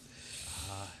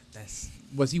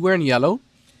 Was he wearing yellow?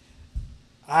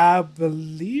 I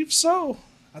believe so.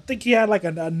 I think he had like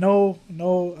a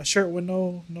shirt with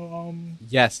no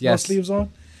Yes. no sleeves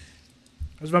on.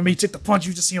 I remember he took the punch.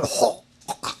 You just see him. No,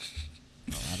 I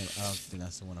don't think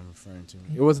that's the one I'm referring to.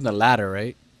 It wasn't a ladder,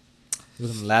 right? It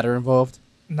wasn't a ladder involved.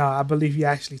 No, I believe he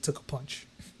actually took a punch.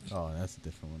 Oh, that's a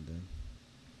different one then.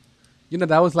 You know,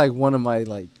 that was like one of my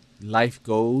like life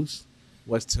goals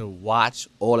was to watch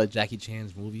all of Jackie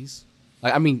Chan's movies.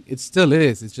 Like, I mean, it still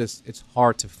is. It's just it's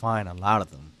hard to find a lot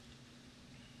of them.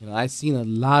 You know, I've seen a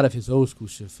lot of his old school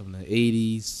shit from the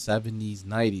 80s, 70s,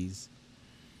 90s,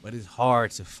 but it's hard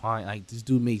to find. Like, this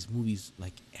dude makes movies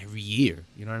like every year.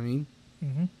 You know what I mean?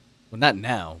 Mm-hmm. Well, not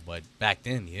now, but back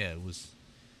then, yeah, it was.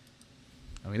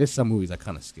 I mean, there's some movies I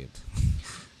kind of skipped,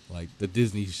 like the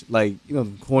Disney, like the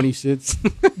corny shits,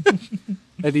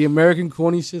 like the American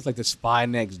corny shits, like The Spy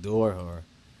Next Door, or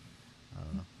I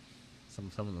don't know,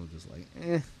 some of them just like,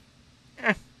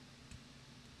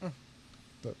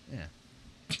 but yeah,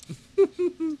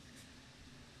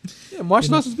 yeah,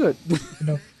 martial arts is good.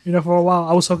 You know, for a while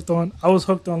I was hooked on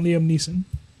Liam Neeson.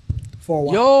 For a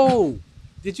while, Yo,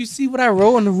 did you see what I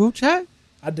wrote on the group chat?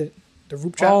 I did the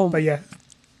group chat, Oh. but yeah,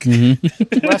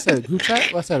 Mm-hmm. What I said, group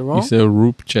chat? What I said You wrong? said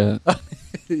Roop chat.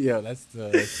 Yo, that's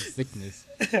the sickness.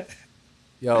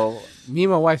 Yo, me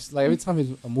and my wife, like every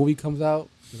time a movie comes out,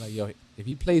 we're like, yo, if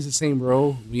he plays the same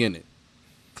role, we in it.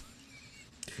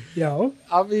 Yo,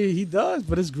 I mean, he does,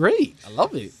 but it's great. I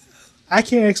love it. I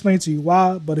can't explain to you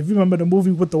why, but if you remember the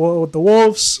movie with the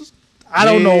wolves, I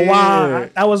don't know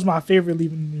why. That was my favorite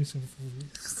Liam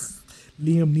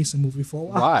Neeson movie for a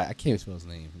while. Why? I can't spell his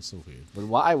name. It's so weird. But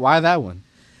why? Why that one?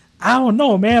 I don't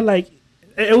know, man. Like,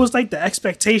 it was like the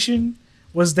expectation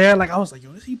was there. Like, I was like,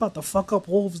 yo, is he about to fuck up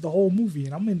wolves the whole movie?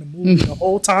 And I'm in the movie the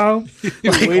whole time,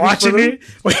 like, watching it,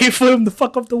 waiting for him to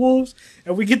fuck up the wolves.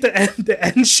 And we get the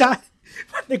end shot.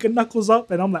 My nigga knuckles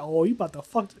up, and I'm like, oh, you about to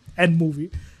fuck the end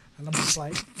movie. And I'm just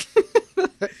like,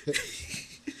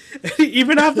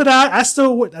 even after that, I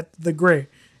still went at the gray.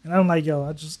 And I'm like,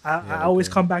 yo, I always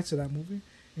come back to that movie.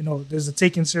 You know, there's the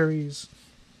Taken series.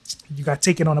 You got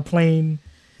Taken on a plane.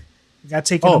 You got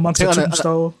Taken amongst a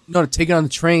tombstone. No, Taken on the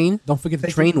train. Don't forget the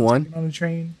train one. Taken on the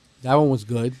train. That one was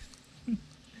good.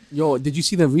 Yo, did you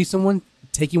see the recent one?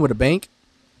 Taken with a bank?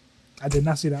 I did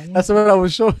not see that one. That's what I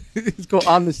was showing. It's called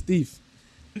On the Thief.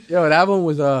 Yo, that one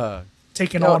was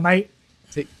Taken all night.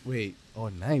 Wait, all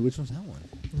night? Which one's that one?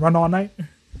 Run all night.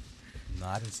 No,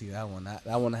 I didn't see that one.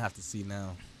 That one I have to see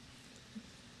now.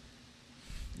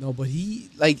 No, but he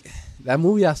that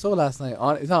movie I saw last night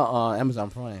it's on Amazon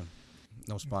Prime.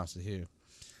 No sponsor here.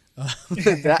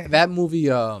 That movie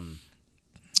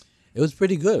it was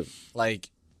pretty good. Like,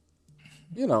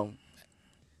 you know,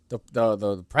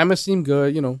 the premise seemed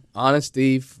good. You know, honest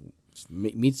thief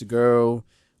meets a girl,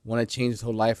 want to change his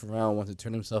whole life around, wants to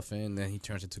turn himself in, then he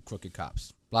turns into crooked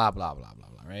cops. Blah blah blah blah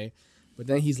blah. Right? But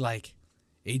then he's like,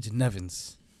 Agent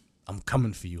Nevins, I'm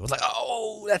coming for you. I was like,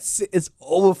 oh, that's it. It's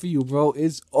over for you, bro.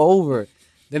 It's over.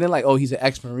 Then they're like, oh, he's an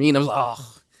ex-Marine. I was like,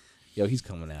 oh, yo, he's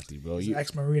coming after you, bro. He's an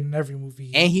ex-Marine in every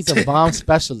movie. And he's a bomb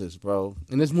specialist, bro.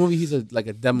 In this movie, he's a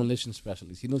demolition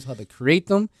specialist. He knows how to create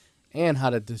them and how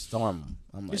to disarm them.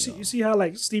 I'm like, you see how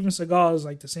like Steven Seagal is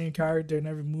like the same character in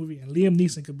every movie, and Liam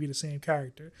Neeson could be the same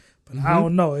character, but I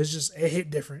don't know. It's just it hit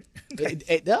different.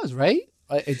 It does, right?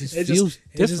 It just feels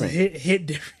different. It just hit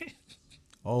different.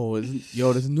 Oh,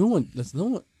 there's a new one. There's no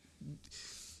one.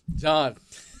 John.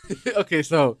 Okay,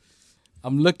 so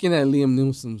I'm looking at Liam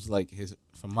Neeson's like his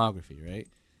filmography, right?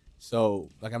 So,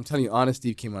 like I'm telling you, Honest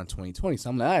Steve came out in 2020.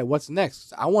 So I'm like, all right, what's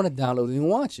next? I want to download it and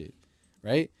watch it,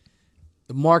 right?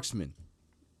 The Marksman.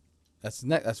 That's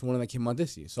one that came out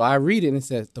this year. So I read it and it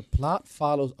says the plot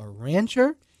follows a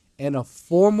rancher and a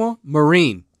former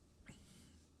Marine.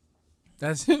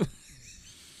 That's him.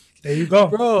 There you go,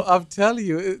 Bro, I'm telling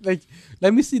you, like,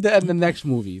 let me see the next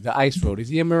movie, The Ice Road. Is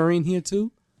he a Marine here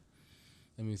too?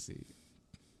 Let me see.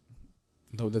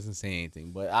 No, it doesn't say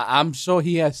anything, but I'm sure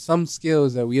he has some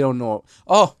skills that we don't know.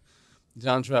 Oh,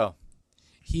 John Trell.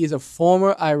 He is a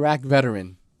former Iraq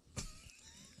veteran.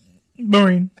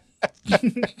 Marine.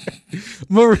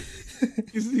 Marine.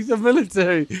 He's a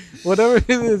military. Whatever it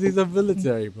is, he's a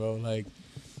military, bro. Like,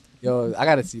 yo, I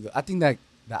gotta see. I think that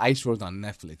The Ice Road's on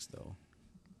Netflix though.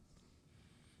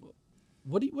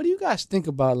 What do you guys think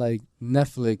about like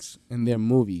Netflix and their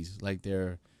movies, like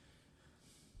their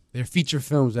feature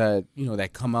films that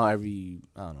that come out every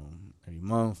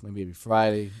month, maybe every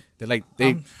Friday?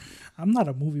 I'm not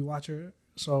a movie watcher,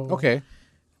 so okay.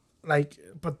 Like,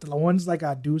 but the ones like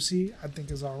I do see, I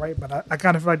think is all right. But I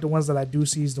kind of feel like the ones that I do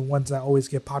see is the ones that always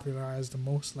get popularized the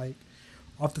most. Like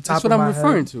off the top That's what of my I'm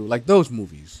referring head, to, like those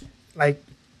movies, like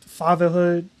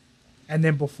Fatherhood, and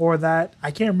then before that, I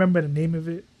can't remember the name of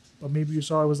it. But maybe you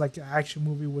saw it was like an action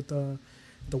movie with the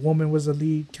woman was the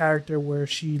lead character where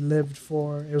she lived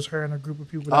for it was her and a group of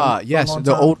people. Yes,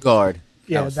 The Old Guard.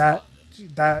 Yeah,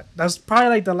 that's probably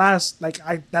like the last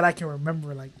I can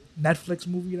remember like Netflix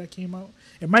movie that came out.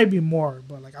 It might be more,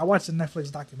 but like I watch the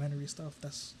Netflix documentary stuff.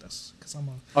 That's because I'm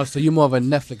a. Oh, so you're more of a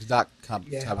Netflix doc type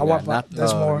Yeah, of I watch. guy, not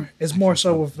That's more. It's more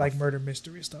so film with like murder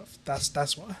mystery stuff.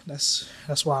 That's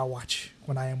why I watch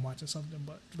when I am watching something.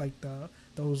 But like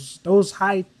those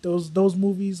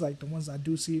movies, like the ones I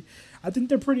do see, I think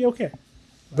they're pretty okay.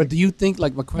 But do you think,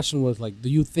 like, my question was, like, do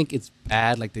you think it's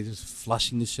bad, like, they're just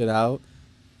flushing this shit out,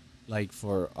 like,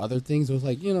 for other things? It was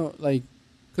like, like,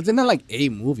 because they're not, like, A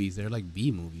movies. They're, like,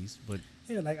 B movies, but...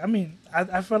 Yeah, like, I mean,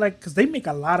 I feel like, because they make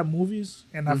a lot of movies,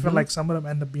 and I feel like some of them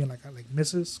end up being, like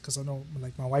misses, because I know,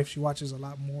 like, my wife, she watches a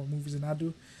lot more movies than I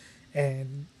do,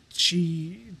 and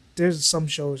there's some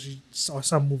shows, or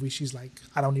some movies, she's like,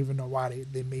 I don't even know why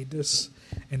they made this,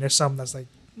 and there's some that's like,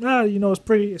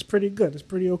 it's pretty good, it's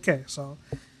pretty okay, so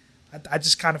I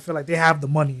just kind of feel like they have the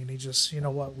money, and they just,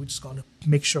 we're just going to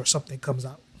make sure something comes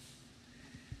out.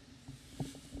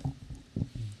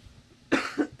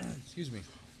 Excuse me.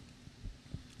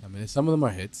 I mean, some of them are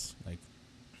hits. Like,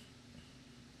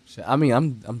 shit, I mean,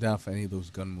 I'm down for any of those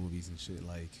gun movies and shit.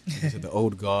 Like the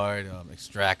Old Guard,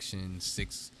 Extraction,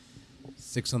 Six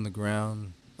on the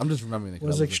Ground. I'm just remembering.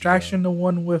 Was Extraction the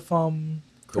one with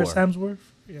Chris Thor. Hemsworth?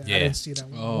 Yeah, I didn't see that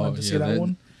one. I wanted to see that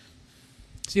one.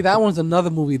 See, that one's another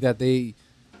movie that they,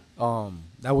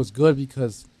 that was good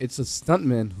because it's a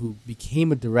stuntman who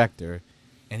became a director,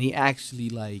 and he actually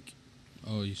like.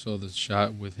 Oh, you saw the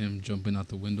shot with him jumping out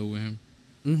the window with him?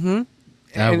 Mm-hmm.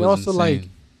 That and was also insane.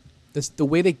 like, the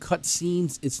way they cut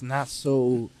scenes, it's not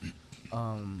so, It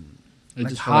like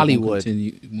just felt Hollywood.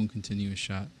 one continuous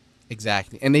shot.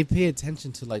 Exactly, and they pay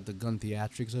attention to like the gun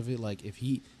theatrics of it. Like if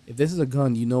this is a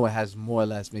gun, you know it has more or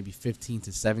less maybe 15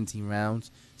 to 17 rounds.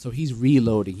 So he's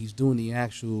reloading. He's doing the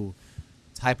actual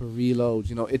type of reloads.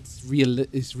 You know, it's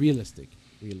realistic.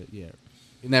 Yeah,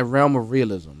 in that realm of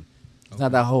realism. It's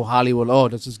not that whole Hollywood. Oh,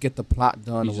 let's just get the plot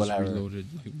done He or just whatever. reloaded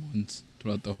like once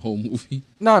throughout the whole movie.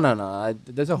 No.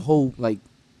 There's a whole like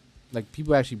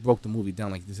people actually broke the movie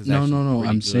down. Like this is No. actually pretty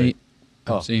I'm good. saying,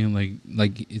 Oh. I'm saying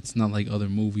like it's not like other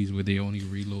movies where they only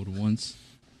reload once.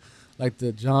 Like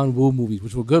the John Woo movies,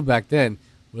 which were good back then,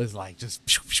 was like just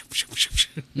just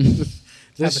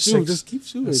Have a shoot, just keep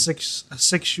shooting. A six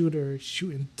shooter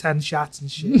shooting 10 shots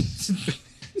and shit.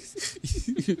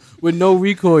 With no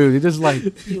recoil. They just like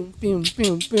pew, pew,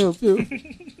 pew, pew, pew.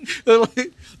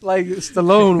 like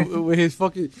Stallone with his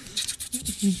fucking.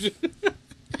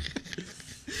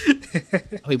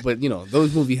 Wait, but you know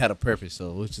those movies had a purpose, so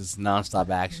it was just nonstop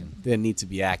action. They didn't need to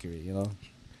be accurate, you know.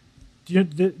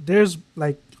 There's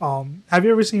like have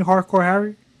you ever seen Hardcore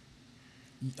Harry?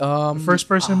 The first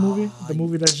person movie, the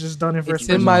movie that's just done in first It's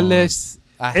in person. my list.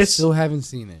 I It's- still haven't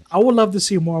seen it. I would love to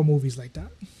see more movies like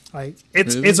that. Like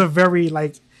it's Really? a very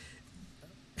like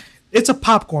it's a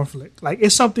popcorn flick. Like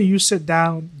it's something you sit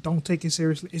down, don't take it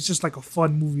seriously. It's just like a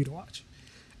fun movie to watch.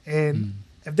 And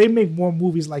if they make more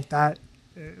movies like that,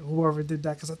 whoever did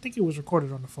that, because I think it was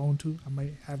recorded on the phone too. I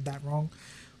might have that wrong,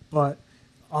 but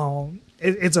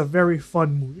it's a very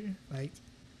fun movie. Like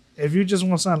if you just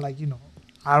want something like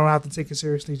I don't have to take it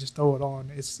seriously, just throw it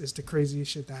on. It's the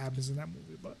craziest shit that happens in that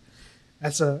movie. But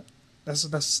that's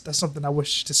something I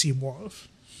wish to see more of.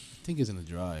 I think it's in the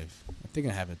drive. I think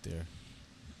I have it there.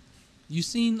 You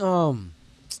seen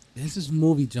there's this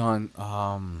movie, John.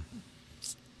 Damn,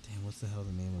 what's the hell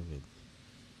the name of it?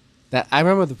 That I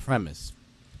remember the premise.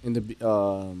 In the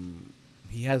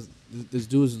he has this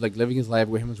dude's like living his life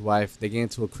with him and his wife. They get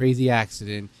into a crazy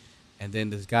accident, and then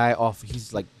this guy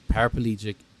he's like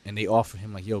paraplegic, and they offer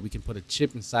him like, yo, we can put a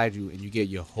chip inside you, and you get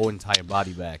your whole entire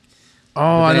body back. Oh, But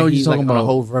I then know what he's you're talking like on about. a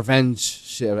whole revenge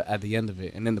shit at the end of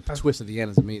it, and then the twist at the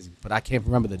end is amazing. But I can't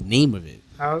remember the name of it.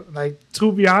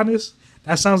 To be honest,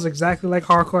 that sounds exactly like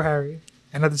Hardcore Harry,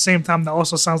 and at the same time, that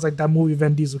also sounds like that movie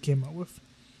Vin Diesel came out with.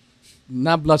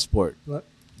 Not Bloodsport. Blood-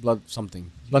 Blood something.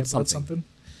 Yeah, Blood something. something.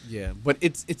 Yeah, but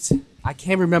it's I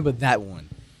can't remember that one.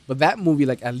 But that movie,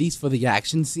 like at least for the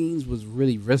action scenes, was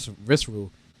really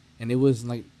visceral, and it wasn't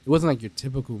like your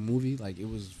typical movie. Like it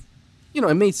was, it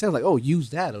made sense. Like, oh, use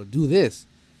that or do this.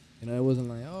 It wasn't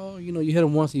like, oh, you hit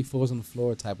him once, he falls on the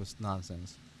floor type of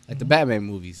nonsense. Like the Batman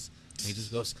movies, and he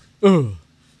just goes, ugh.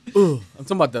 I'm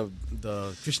talking about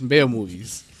the Christian Bale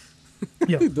movies.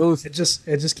 Yeah, Those. it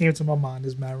just came to my mind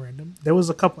as mad random. There was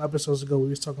a couple episodes ago we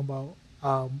was talking about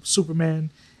Superman,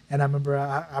 and I remember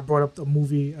I brought up the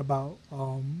movie about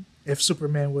if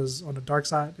Superman was on the dark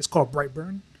side. It's called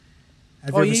Brightburn. Have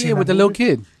you Oh ever seen yeah, that with the movie? little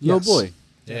kid, little Yes. boy.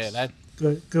 Yes. Yeah,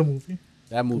 Good movie.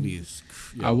 that movie is.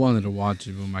 I wanted to watch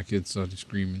it, but my kids started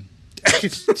screaming.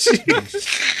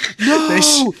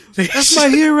 No, that's my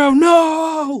hero.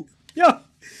 No. Yo,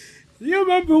 you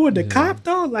remember with the cop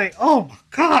though? Like, oh my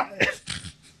god.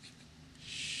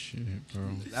 Shit, bro.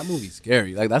 That movie's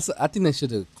scary. Like I think they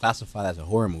should have classified as a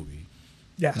horror movie.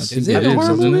 Yes. Is it a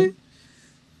horror isn't movie? it?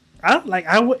 I don't like.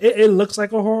 It looks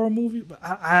like a horror movie, but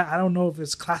I don't know if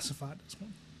it's classified as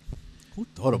one. Who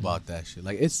thought about that shit?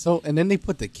 Like it's so, and then they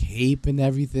put the cape and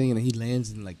everything, and he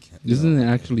lands in like. Isn't it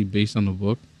actually based on the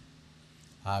book?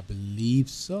 I believe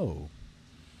so.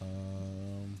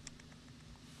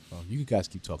 Well, you guys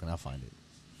keep talking. I'll find it.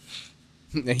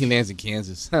 And he lands in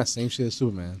Kansas. Same shit as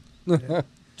Superman. Yeah.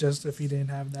 Just if he didn't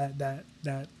have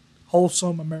that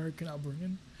wholesome American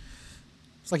upbringing.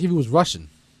 It's like if he was Russian.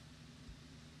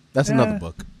 That's Yeah. another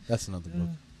book. That's another book.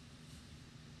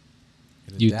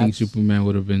 It You think adapts. Superman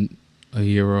would have been a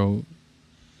hero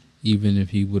even if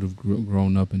he would have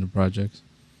grown up in the projects?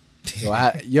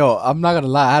 Yo, I'm not gonna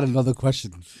lie. I had another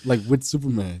question, like with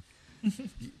Superman.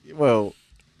 Well,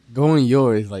 Going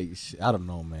yours, like I don't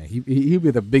know, man. He'd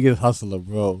be the biggest hustler,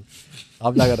 bro.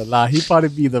 I'm not gonna lie. He'd probably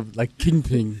be the like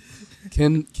kingpin,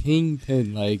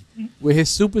 like with his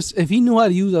super. If he knew how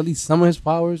to use at least some of his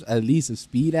powers, at least the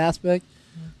speed aspect,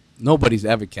 nobody's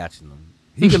ever catching him.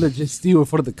 He could legit steal in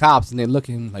front of the cops, and they look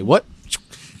at him like, "What?"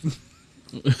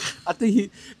 I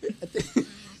think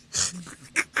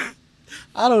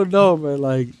I don't know, man.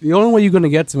 Like the only way you're gonna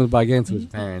get to him is by getting to his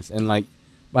parents, and like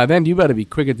by then you better be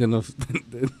quicker than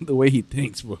the way he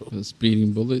thinks, bro. A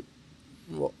speeding bullet.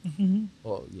 Well,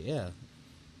 well, yeah.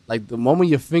 Like the moment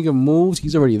your finger moves,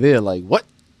 he's already there. Like what?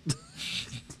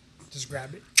 Just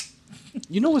grab it.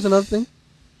 You know what's another thing?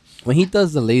 When he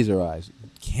does the laser eyes,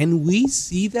 can we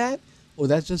see that, or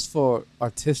that's just for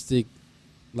artistic,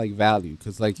 like value?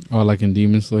 Because like Or like in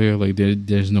Demon Slayer, like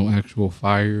there's no actual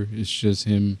fire. It's just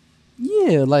him.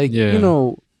 yeah, like Yeah. you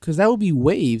know, because that would be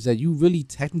waves that you really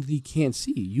technically can't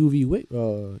see. UV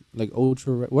wave, like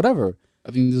ultra, whatever.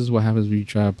 I think this is what happens when you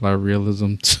try to apply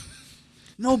realism.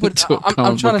 No, but To a I'm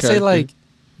comic trying to book say character. like,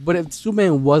 but if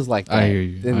Superman was like that, I hear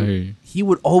you. then I hear you. he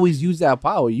would always use that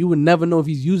power. You would never know if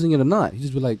he's using it or not. He'd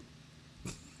just be like,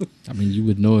 I mean, you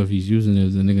would know if he's using it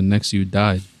if the nigga next to you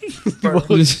died. Burn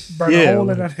Yeah. a hole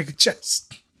in that nigga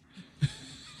chest.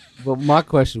 but my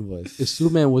question was, if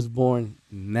Superman was born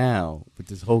now with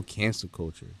this whole cancel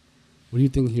culture, what do you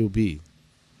think he'll be?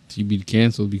 He'd be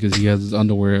canceled because he has his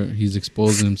underwear. He's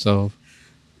exposing himself.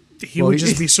 He Well, would he-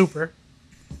 just be super.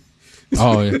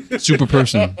 Oh, yeah. Super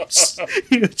person.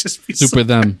 He would just be Super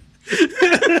them.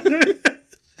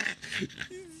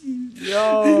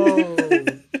 Yo,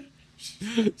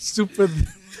 super.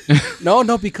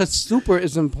 No, because super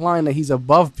is implying that he's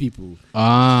above people.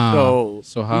 Ah.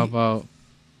 So how he- about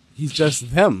He's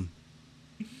just them.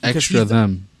 extra he's the-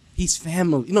 them? He's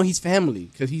family. You know, he's family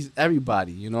because he's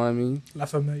everybody. You know what I mean? La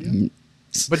Familia.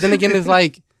 But then again, it's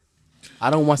like I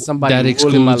don't want somebody That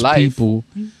ruling my excludes life. people.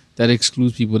 That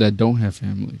excludes people that don't have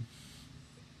family.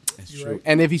 That's You're true. right.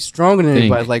 And if he's stronger than Think.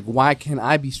 everybody, it's like why can't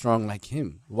I be strong like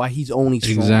him? Why he's only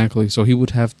strong? Exactly. So he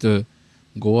would have to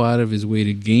go out of his way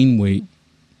to gain weight,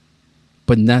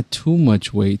 but not too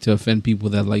much weight to offend people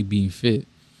that like being fit.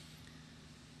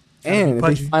 And if they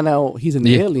Pudgy. find out he's an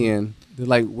Yeah. alien, they're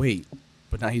like, wait,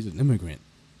 but now he's an immigrant.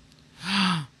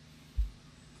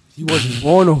 He wasn't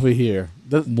born over here.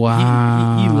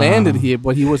 Wow. He landed here,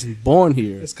 but he wasn't born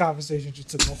here. This conversation just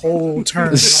took a whole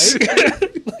turn.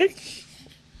 Like,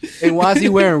 And why is he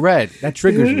wearing red? That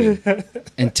triggers me.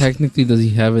 And technically, does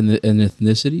he have an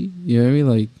ethnicity? You know what I mean?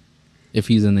 Like, if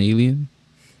he's an alien?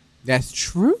 That's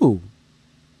true.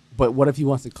 But what if he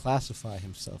wants to classify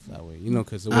himself that way? You know,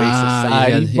 because the way Ah,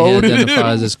 society he voted.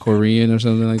 identifies as Korean or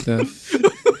something like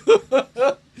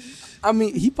that. I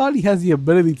mean, he probably has the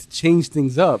ability to change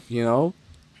things up. You know,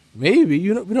 maybe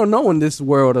we don't know in this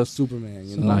world of Superman.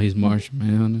 You So know, now he's Martian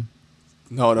Manhunter.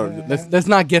 no. Let's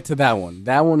not get to that one.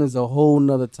 That one is a whole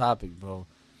nother topic, bro.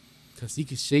 Because he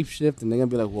can shapeshift, and they're gonna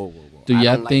be like, whoa. Do I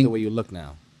y'all don't like think- the way you look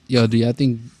now? Yo, do y'all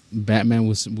think Batman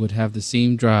would have the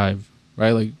same drive,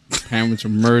 right? Like parents were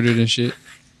murdered and shit.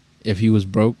 If he was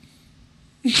broke,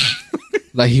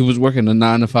 like he was working a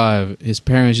 9 to 5, his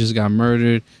parents just got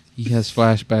murdered. He has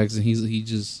flashbacks, and he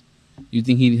just. You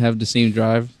think he'd have the same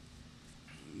drive?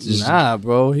 Just Nah,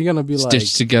 bro. He gonna be like,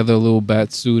 stitch together a little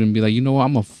bat suit and be like, you know what?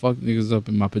 I'm gonna fuck niggas up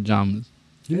in my pajamas.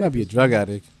 he might be a drug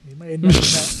addict. he might end up in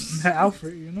that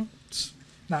Alfred, you know?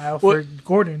 Not Alfred,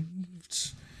 Gordon.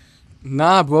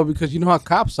 Nah, bro. Because you know how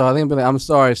cops are. They gonna be like, I'm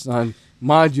sorry, son.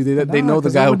 Mind you, they Nah, know the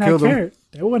 'cause guy who wouldn't killed him. care.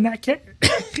 They wouldn't not care.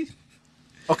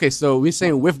 Okay, so we're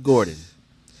saying with Gordon.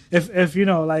 If you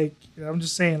know, like, I'm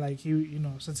just saying, like, he, you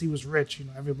know, since he was rich, you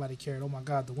know, everybody cared. Oh my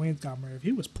God, the Waynes got murdered. If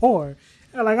he was poor,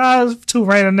 they're like, oh, 2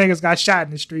 random niggas got shot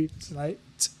in the streets. Like,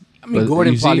 I mean, But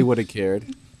Gordon you see- probably would have cared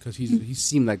because he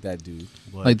seemed like that dude.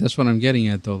 But Like that's what I'm getting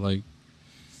at though. Like,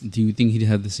 do you think he'd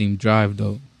have the same drive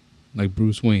though? Like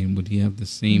Bruce Wayne, would he have the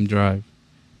same drive?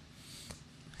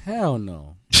 hell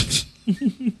no.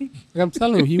 Like I'm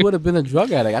telling you, he would have been a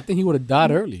drug addict. I think he would have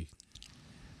died early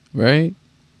Right?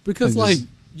 because, I like, just-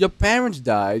 your parents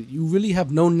died. You really have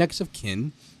no next of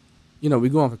kin. You know, we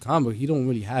go on for comic. He don't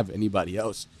really have anybody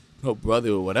else, no brother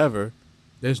or whatever.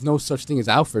 There's no such thing as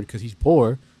Alfred because he's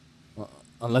poor,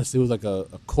 unless it was like a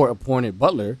court-appointed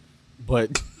butler.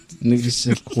 But Nigga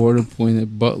said quarter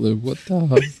pointed butler. What the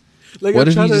hell? like, What I'm if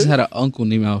he trying just to- had an uncle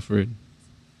named Alfred?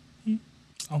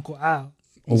 Uncle Al.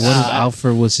 Or what if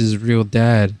Alfred was his real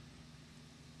dad?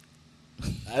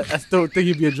 I still think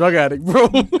he'd be a drug addict, bro.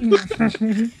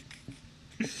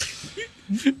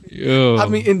 Yo. I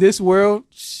mean, in this world,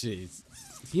 shit,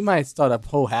 he might start a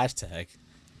whole hashtag.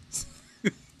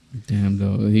 damn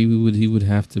though. He would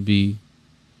have to be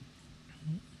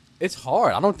It's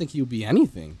hard. I don't think he'll be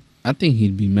anything. I think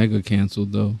he'd be mega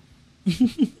canceled though.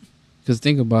 Because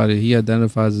think about it, he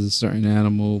identifies as a certain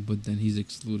animal, but then he's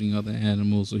excluding other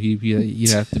animals, so he'd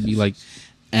have to be like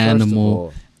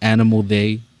animal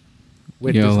they.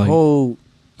 With You know, this like- whole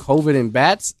COVID and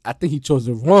bats, I think he chose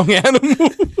the wrong animal.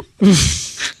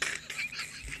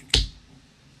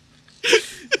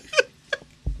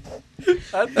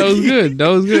 That was good. That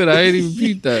was good. I didn't even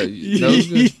peep that. That was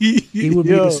good. He would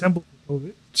be Yo. the symbol of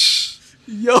it.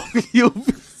 Yo,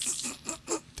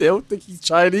 they don't think he's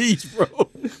Chinese, bro.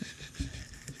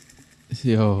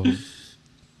 Yo,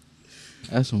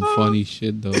 that's some funny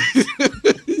shit though.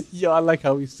 Yo, I like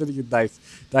how he's sitting and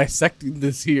dissecting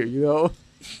this here, you know?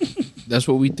 That's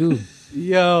what we do.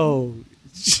 Yo,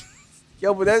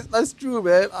 but that's true,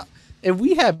 man. If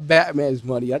we had Batman's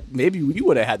money, maybe we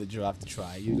would have had the draft to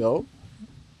try, you know?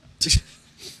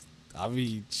 I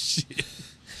mean, shit.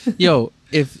 Yo,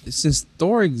 since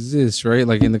Thor exists, right?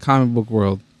 Like in the comic book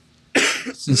world,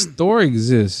 since Thor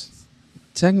exists,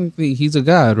 technically he's a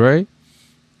god, right?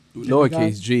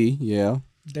 Lowercase G, yeah.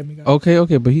 Demigod.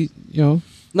 Okay, but he, No,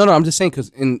 I'm just saying because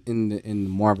in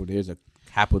Marvel there's a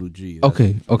capital G.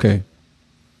 okay,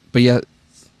 but yeah,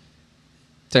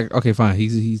 okay, fine.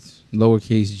 He's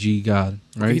lowercase G god,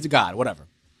 right? He's a god, whatever.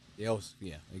 Yeah,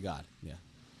 a god, yeah.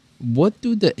 What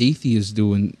do the atheists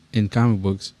do in comic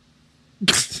books?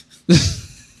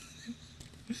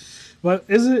 But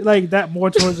is it like that more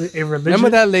towards a religion? Remember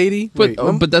that lady? But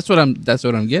that's what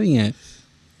I'm getting at.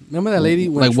 Remember that lady?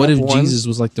 When Like, what if Trump won? Jesus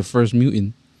was like the first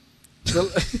mutant?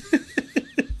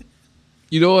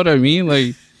 You know what I mean?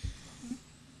 Like,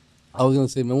 I was gonna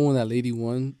say, remember when that lady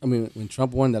won? I mean, when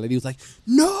Trump won, that lady was like,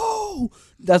 "No!"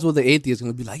 That's what the atheists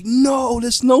gonna be like. No,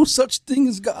 there's no such thing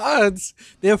as gods.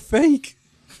 They're fake.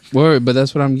 word. But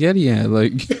that's what I'm getting at.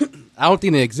 Like, I don't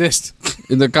think they exist.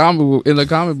 in the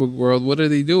comic book world, what are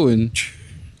they doing?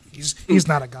 He's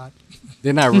not a god.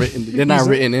 They're not written. They're not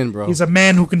written in, bro. He's a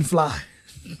man who can fly.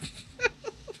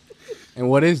 And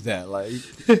what is that like?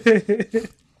 Could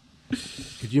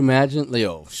you imagine,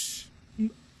 Leo?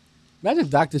 Imagine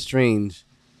Doctor Strange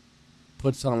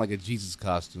puts on like a Jesus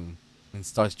costume and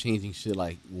starts changing shit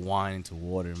like wine into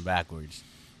water and backwards.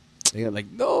 They're like,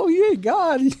 no, he ain't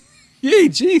God. He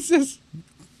ain't Jesus.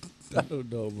 I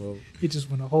don't know, bro. He just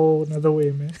went a whole another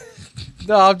way, man.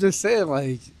 No, I'm just saying,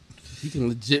 like, he can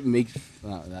legit make.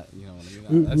 That, you know,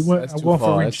 that's I'm too going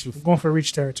far. for That's reach. too I'm going for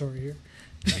reach territory here.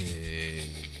 Yeah.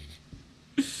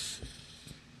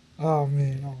 Oh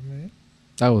man.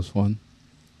 That was fun.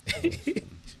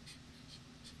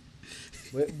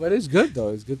 But it's good though.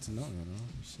 It's good to know, you know.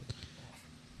 Shit.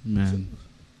 Man.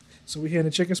 So we here in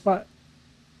the chicken spot.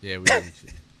 Yeah, we did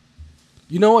shit.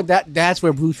 You know what? That's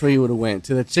where Bruce Wayne would have went,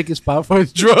 to the chicken spot for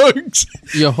his drugs.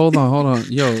 Yo, hold on.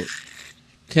 Yo,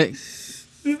 can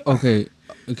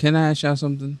I ask y'all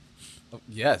something?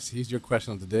 Yes, here's your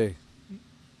question of the day.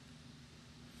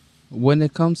 When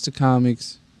it comes to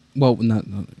comics, well, not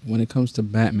when it comes to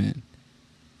Batman,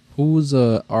 who's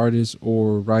a artist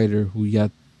or writer who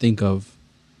y'all think of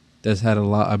that's had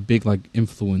a big like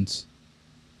influence?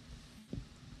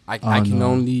 I can no.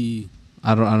 only.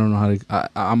 I don't know how to.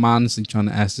 I'm honestly trying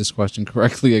to ask this question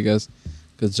correctly, I guess,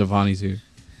 because Giovanni's here.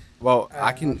 Well,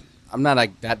 I'm not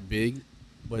like that big,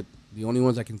 but the only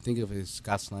ones I can think of is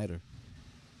Scott Snyder.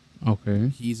 Okay.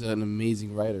 He's an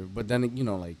amazing writer, but then you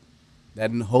know, like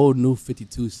that whole New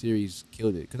 52 series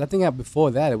killed it. Because I think before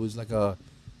that it was like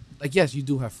yes, you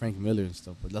do have Frank Miller and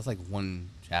stuff, but that's like one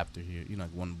chapter here, you know,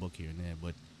 like one book here and there.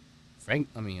 But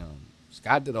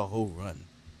Scott did a whole run,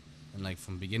 and like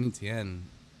from beginning to end,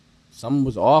 some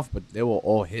was off, but they were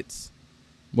all hits.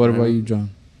 What about you,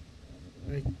 John?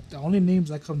 Like the only names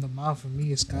that come to mind for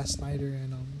me is Scott Snyder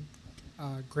and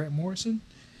Grant Morrison.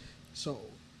 So,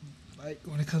 like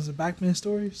when it comes to Batman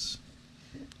stories,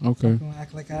 Okay. I'm gonna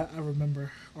act like I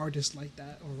remember artists like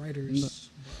that or writers.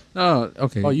 No,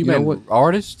 okay. Oh, you know meant what?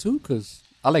 artists too? Because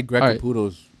I like Greg Alright.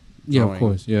 Caputo's. Yeah, of drawing.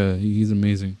 course. Yeah, he's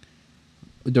amazing.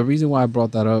 The reason why I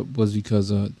brought that up was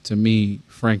because to me,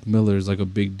 Frank Miller is like a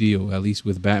big deal, at least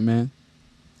with Batman,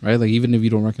 right? Like even if you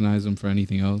don't recognize him for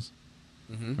anything else,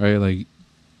 Mm-hmm. right? Like,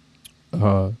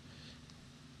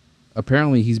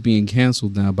 apparently he's being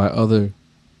canceled now by other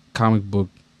comic book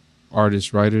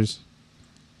artists, writers,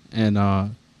 and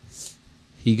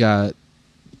he got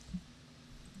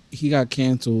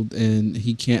canceled and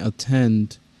he can't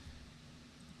attend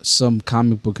some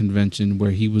comic book convention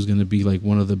where he was going to be like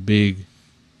one of the big,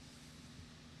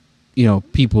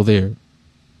 people there.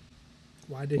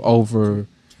 Why did Over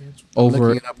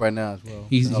Looking it up right now as well.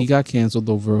 he got canceled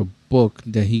over a book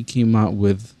that he came out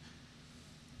with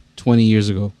 20 years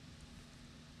ago.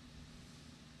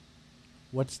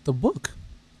 What's the book?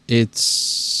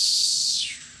 It's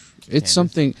Candace.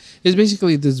 something. It's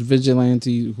basically this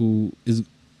vigilante who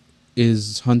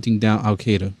is hunting down Al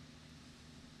Qaeda.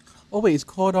 Oh wait, it's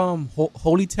called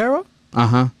Holy Terror.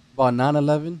 Uh-huh. About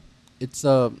 9/11. It's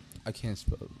I can't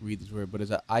read this word, but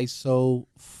it's a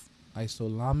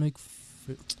Islamic,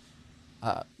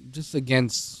 just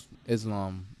against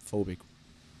Islam phobic.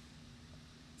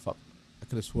 Fuck, I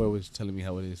could have swore it was telling me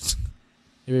how it is.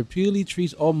 It repeatedly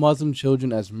treats all Muslim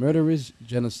children as murderous,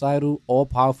 genocidal,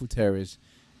 all-powerful terrorists,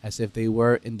 as if they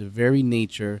were in the very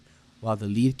nature, while the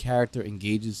lead character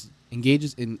engages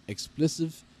in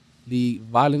explicitly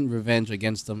violent revenge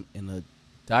against them in a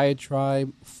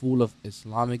diatribe full of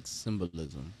Islamic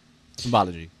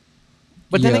symbology.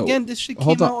 But then Yeah, again, this shit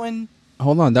hold came on. out in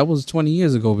Hold on, that was 20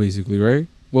 years ago, basically, right?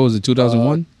 What was it,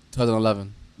 2001?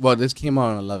 2011. Well, this came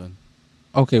out in 11.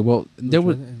 Okay, well, there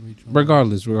was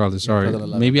regardless. Sorry,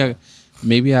 2011,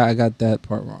 maybe I got that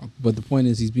part wrong. But the point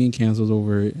is, he's being canceled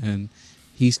over it, and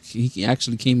he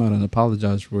actually came out and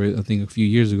apologized for it. I think a few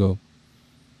years ago,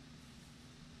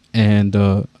 and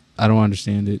I don't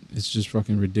understand it. It's just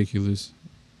fucking ridiculous,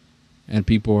 and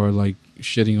people are like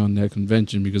shitting on that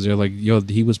convention because they're like, "Yo,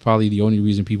 he was probably the only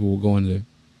reason people were going there."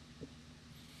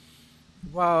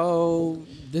 Well,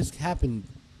 this happened.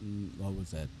 What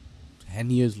was that? 10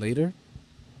 years later,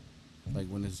 like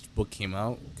when this book came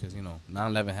out, because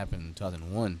 9/11 happened in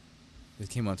 2001. This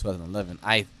came out in 2011.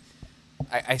 I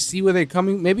see where they're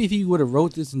coming. Maybe if he would have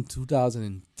wrote this in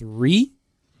 2003,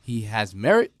 he has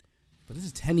merit. But this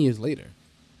is 10 years later.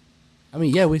 I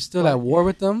mean, yeah, we're still at war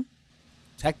with them,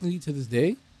 technically to this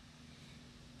day.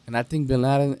 And I think Bin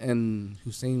Laden and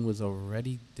Hussein was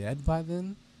already dead by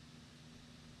then.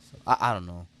 So I don't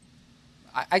know.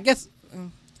 I guess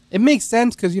it makes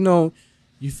sense because you're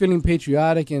feeling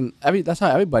patriotic, and that's how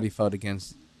everybody felt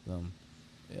against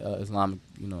Islamic.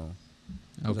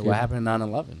 Okay. What happened in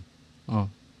 9/11. Oh,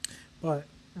 But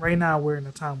right now we're in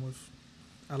a time with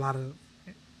a lot of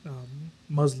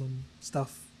Muslim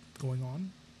stuff going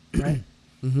on, right?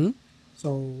 Mm-hmm.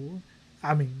 So,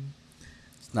 I mean,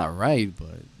 It's not right,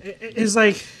 but it's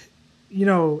like,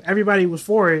 everybody was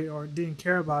for it or didn't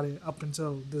care about it up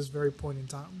until this very point in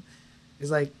time.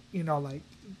 It's like, like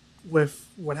with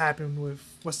what happened with,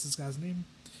 what's this guy's name?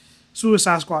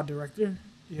 Suicide Squad director.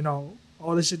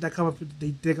 All this shit that come up,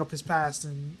 they dig up his past,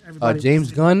 and everybody.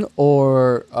 James Gunn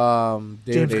or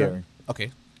David James Ayer? Gunn.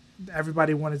 Okay.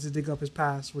 Everybody wanted to dig up his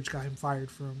past, which got him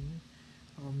fired from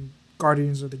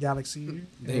Guardians of the Galaxy.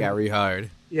 They got rehired.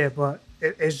 Yeah, but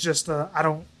it's just I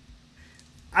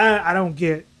don't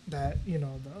get that.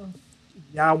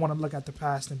 Y'all want to look at the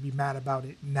past and be mad about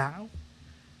it now.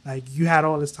 Like, you had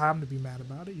all this time to be mad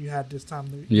about it. You had this time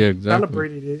to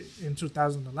celebrated it in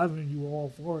 2011. You were all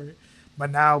for it,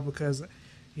 but now because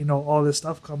all this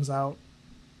stuff comes out,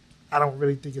 I don't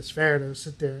really think it's fair to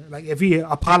sit there. Like, if he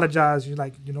apologized, you're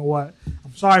like, you know what?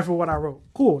 I'm sorry for what I wrote.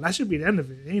 Cool. That should be the end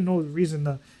of it. Ain't no reason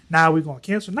to now we're gonna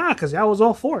cancel. Nah, because y'all was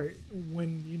all for it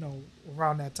when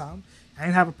around that time. I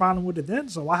didn't have a problem with it then,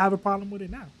 so I have a problem with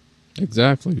it now.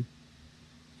 exactly.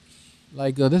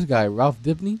 Like this guy, Ralph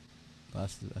Dibny.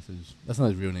 That's not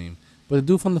his real name. But the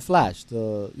dude from The Flash,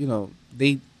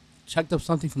 they checked up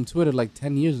something from Twitter like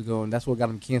 10 years ago, and that's what got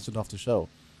him canceled off the show.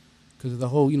 Because of the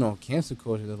whole, cancer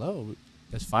culture. They're like, oh,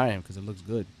 let's fire him because it looks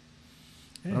good.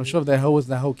 But I'm sure if that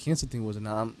whole cancer thing wasn't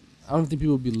out, I don't think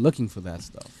people would be looking for that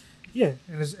stuff. Yeah,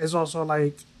 and it's also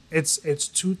like it's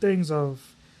two things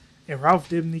of, in Ralph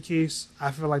Dibny case,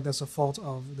 I feel like that's a fault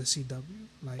of the CW.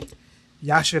 Like,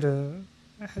 y'all should have,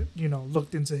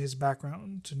 looked into his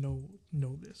background to know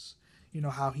this.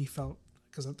 How he felt,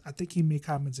 because I think he made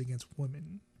comments against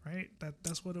women, right?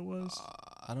 That's what it was.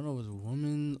 I don't know if it was a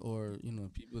woman or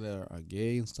people that are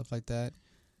gay and stuff like that.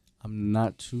 I'm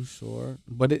not too sure,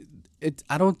 but it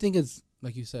I don't think it's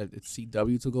like you said. It's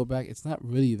CW to go back. It's not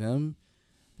really them,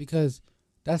 because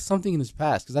that's something in his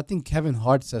past. Because I think Kevin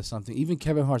Hart says something. Even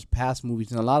Kevin Hart's past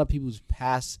movies and a lot of people's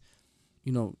past,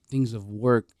 things of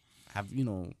work have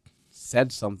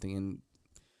said something, and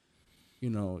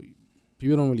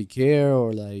people don't really care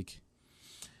or like.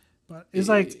 But it's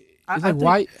like I like think,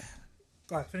 why.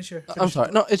 Go ahead, finish your. I'm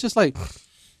sorry. No, it's just like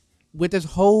with this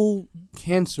whole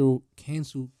cancel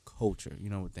culture,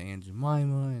 with the Aunt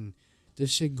Jemima and this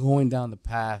shit going down the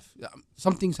path.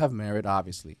 Some things have merit,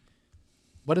 obviously,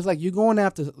 but it's like you're going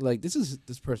after, like, this is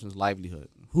this person's livelihood.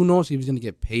 Who knows if he's gonna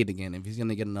get paid again, if he's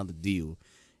gonna get another deal.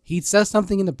 He said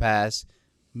something in the past,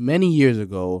 many years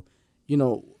ago.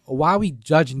 Why are we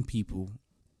judging people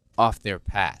off their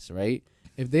past, right?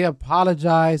 If they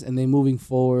apologize and they're moving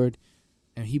forward,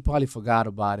 and he probably forgot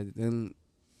about it, then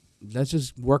let's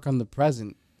just work on the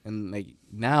present and like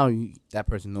now that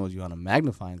person knows you on a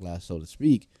magnifying glass, so to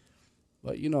speak.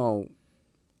 But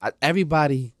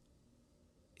everybody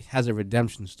has a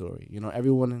redemption story.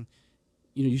 Everyone,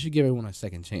 you should give everyone a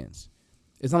second chance.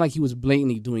 It's not like he was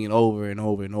blatantly doing it over and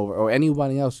over and over, or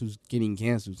anybody else who's getting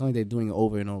cancer. It's not like they're doing it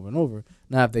over and over and over.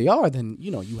 Now, if they are, then,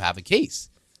 you have a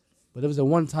case. But it was a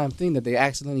one-time thing that they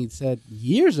accidentally said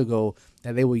years ago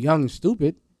that they were young and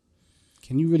stupid.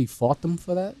 Can you really fault them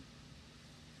for that?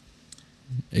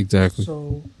 Exactly.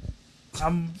 So,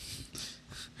 I'm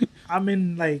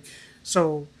in like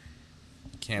so.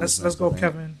 Let's go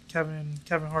Kevin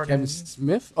Hart. Kevin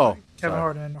Smith. Oh, Kevin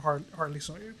Hart and Hartley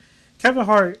Sawyer. Kevin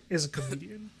Hart is a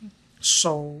comedian.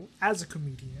 So as a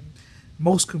comedian,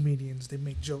 most comedians, they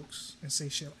make jokes and say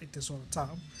shit like this all the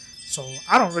time. So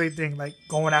I don't really think like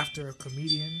going after a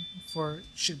comedian for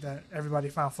shit that everybody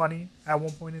found funny at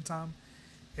one point in time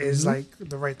is like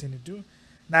the right thing to do.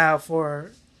 Now for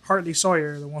Hartley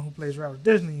Sawyer, the one who plays Robert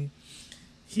Disney,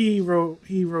 he wrote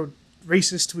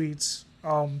racist tweets,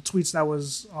 tweets that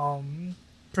was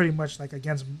pretty much like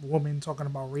against women, talking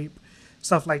about rape,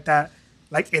 stuff like that.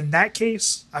 Like in that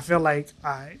case, I feel like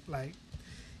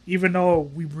even though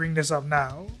we bring this up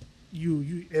now,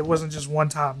 it wasn't just one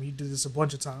time. You did this a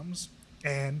bunch of times,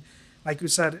 and like you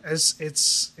said,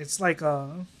 it's like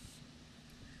I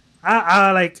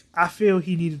feel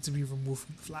he needed to be removed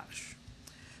from the Flash,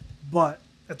 but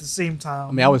at the same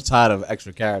time, I mean, I was tired of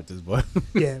extra characters, but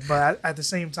yeah, but at the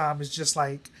same time, it's just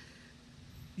like,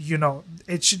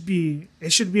 it should be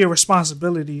a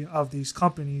responsibility of these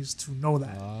companies to know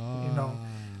that,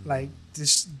 like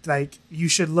this, like you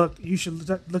should look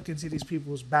into these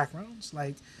people's backgrounds.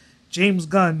 Like James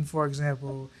Gunn, for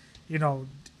example,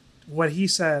 what he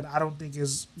said, I don't think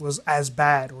was as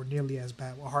bad or nearly as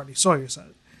bad what Hartley Sawyer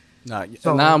said. Nah,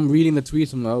 so, now I'm reading the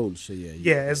tweets. I'm like, oh shit, yeah.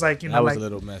 Yeah, it's like that was a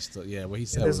little messed up. Yeah, what he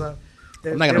said. I'm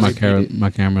not gonna my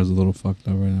camera's a little fucked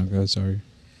up right now, guys. Sorry.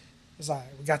 It's alright.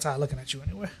 We got tired looking at you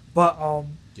anyway. But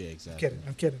yeah, exactly.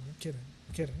 I'm kidding.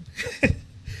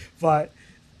 But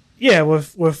yeah,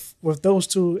 with those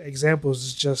two examples,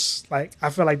 it's just like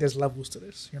I feel like there's levels to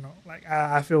this. Like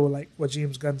I feel like what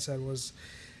James Gunn said was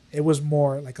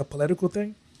more like a political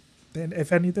thing than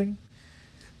if anything,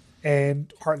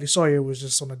 and Hartley Sawyer was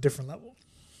just on a different level.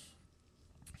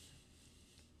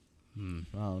 I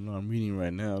don't know. I'm reading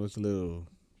right now. It's a little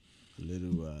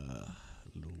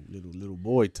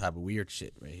boy type of weird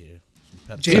shit right here.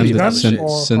 James Gunn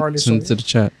or Hartley Sawyer? Send it to the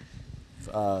chat.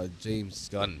 James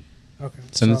Gunn. Okay.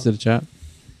 Send it to the chat.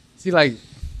 See, like,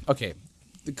 okay,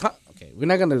 we're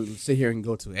not gonna sit here and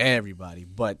go to everybody,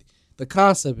 but the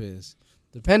concept is,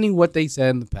 depending what they said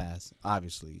in the past,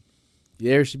 obviously,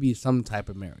 there should be some type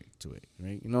of merit to it,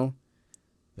 right?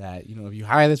 That if you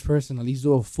hire this person, at least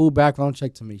do a full background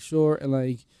check to make sure, and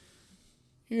like,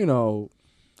 I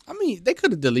mean, they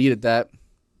could have deleted that.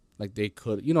 Like they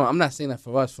could, I'm not saying that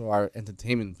for us, for our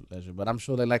entertainment pleasure, but I'm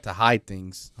sure they like to hide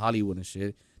things, Hollywood and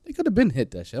shit. They could have been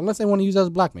hit that shit, unless they want to use that as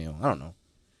blackmail. I don't know.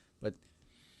 But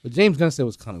James Gunn said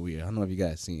was kind of weird. I don't know if you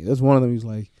guys seen it. There's one of them. He's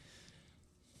like,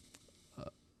 I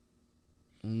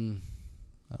don't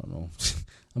know.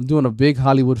 I'm doing a big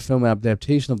Hollywood film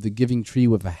adaptation of The Giving Tree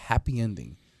with a happy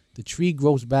ending. The tree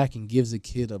grows back and gives a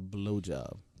kid a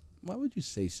blowjob. Why would you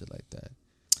say shit like that?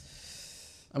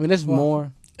 I mean, there's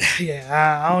more.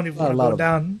 Yeah, I don't even want to go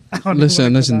down.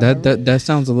 Listen. That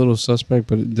sounds a little suspect,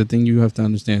 but the thing you have to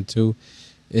understand too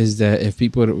is that if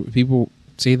people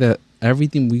say that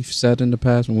everything we've said in the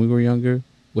past when we were younger,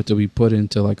 what do we put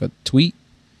into like a tweet,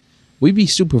 we'd be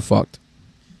super fucked.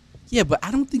 Yeah, but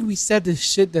I don't think we said the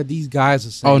shit that these guys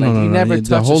are saying. Oh no, we never touched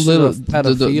the whole little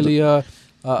pedophilia.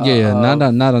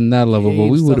 Not on that level, but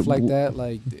we would stuff like that.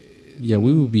 Like, yeah,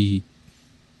 we would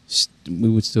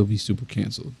still be super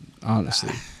canceled. Honestly,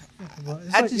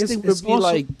 I just think we'd be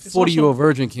like 40-year-old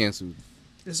virgin canceled.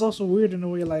 It's also weird in a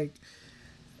way, like,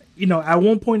 at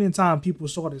one point in time, people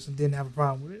saw this and didn't have a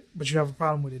problem with it, but you have a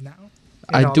problem with it now.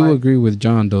 I do agree with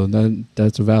John though.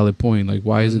 That's a valid point. Like,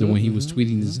 why is it that when he was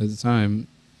tweeting this at the time,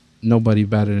 nobody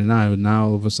batted an eye, but now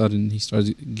all of a sudden he starts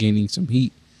gaining some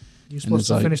heat? You're supposed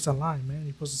to finish the line, man.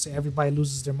 You're supposed to say everybody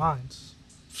loses their minds.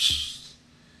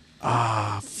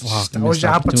 Fuck. That was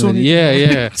your opportunity.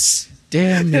 Yeah.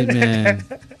 Damn it, man.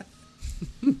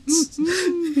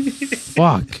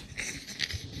 Fuck.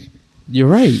 You're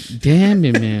right. Damn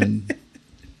it, man.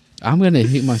 I'm gonna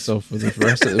hate myself for the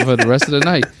rest of the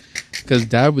night, because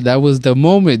that was the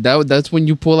moment. That's when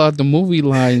you pull out the movie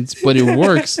lines, but it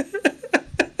works.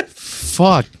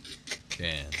 Fuck.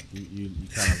 Damn, you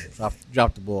kind of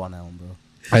dropped the ball on that one, bro.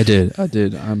 I did.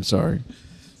 I'm sorry.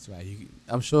 That's right.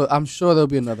 I'm sure there'll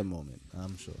be another moment.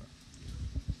 I'm sure.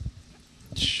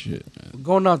 Shit.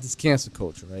 Going off this cancel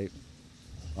culture, right?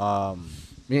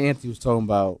 Me and Anthony was talking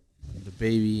about the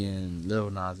baby and Lil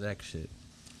Nas X shit.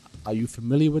 Are you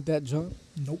familiar with that, John?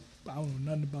 Nope. I don't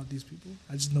know nothing about these people.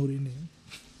 I just know their name.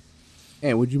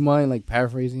 And would you mind like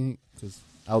paraphrasing it? Because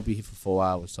I'll be here for 4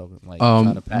 hours talking like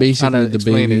trying to Basically, trying to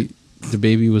explain it. the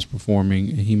baby was performing,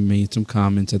 and he made some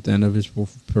comments at the end of his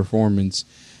performance,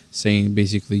 saying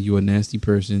basically you a nasty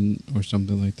person or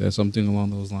something like that, something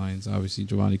along those lines. Obviously,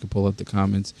 Giovanni could pull up the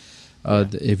comments.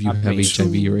 If you I have mean,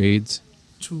 HIV or AIDS,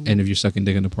 Two. and if you're sucking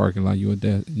dick in the parking lot, you're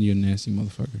a nasty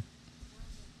motherfucker.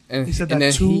 And He said and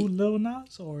that then to Lil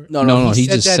Nas, or No, he he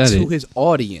just said that said to it. his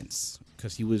audience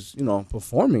because he was,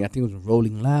 performing. I think it was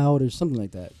Rolling Loud or something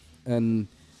like that.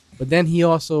 But then he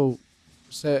also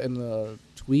said in a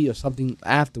tweet or something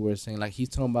afterwards saying like he's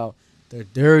talking about they're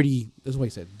dirty. This is what he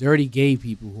said: dirty gay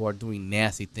people who are doing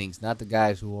nasty things, not the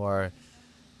guys who are,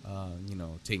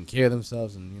 taking care of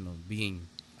themselves and being,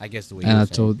 I guess the way And he I was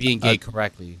saying, told- being gay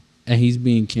correctly. And he's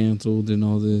being canceled and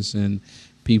all this, and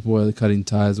people are cutting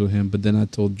ties with him. But then I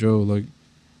told Joe, like,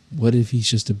 what if he's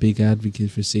just a big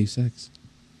advocate for safe sex?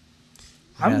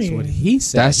 I That's mean, what he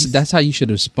said. That's how you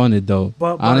should have spun it, though.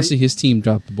 But Honestly, his team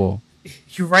dropped the ball.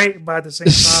 you're right. But at the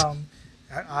same time,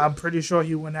 I'm pretty sure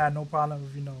he wouldn't have no problem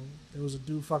if there was a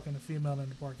dude fucking a female in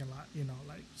the parking lot.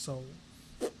 So.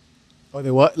 Oh,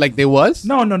 they what? Like they was?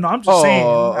 No. I'm just saying.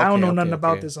 I don't okay, know nothing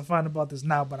about okay. this. I'm finding about this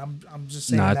now, but I'm just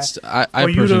saying Nah, that. I for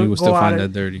you personally to would go still out find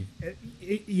and- that dirty.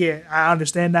 Yeah, I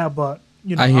understand that, but I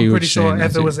hear I'm what pretty you're sure saying,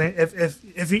 if I it was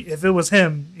see. if it was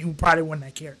him, he probably wouldn't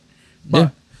have cared. But Yeah,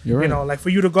 you're right. like for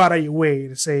you to go out of your way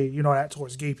to say that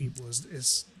towards gay people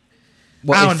is I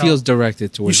Well, don't it know. feels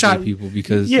directed towards shot- gay people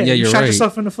because you you're shot right.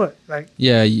 yourself in the foot. Like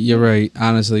Yeah, you're right.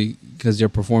 Honestly, because your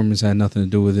performance had nothing to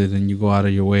do with it, and you go out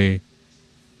of your way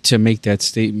to make that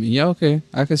statement. Yeah, okay,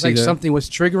 I can see Like that. something was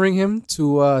triggering him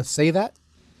to say that.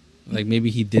 Like maybe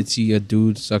he did see a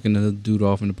dude sucking another dude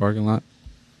off in the parking lot,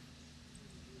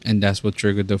 and that's what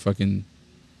triggered the fucking.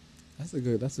 That's a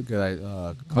good.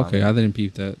 Okay, I didn't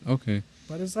peep that. Okay,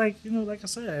 but it's like like I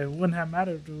said, it wouldn't have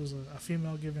mattered if it was a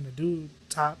female giving a dude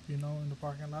top, in the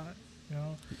parking lot.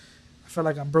 I feel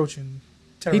like I'm broaching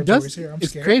He territories does. here. I'm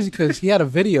It's scared. crazy because he had a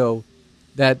video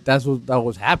that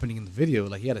was happening in the video.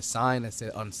 Like he had a sign that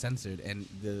said uncensored, and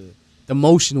the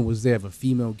motion was there of a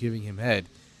female giving him head.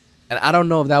 And I don't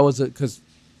know if that was because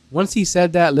once he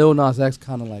said that, Lil Nas X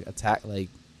kind of like attacked, like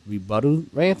rebutted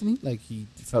Ray Anthony. Like he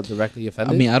felt directly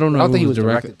offended. I mean I don't know. I don't if think it he was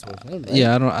directed directed towards him. Right?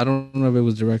 Yeah, I don't know if it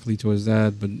was directly towards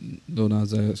that, but Lil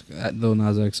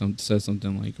Nas X said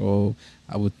something like, "Oh,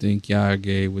 I would think y'all are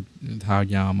gay with how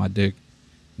y'all on my dick,"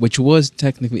 which was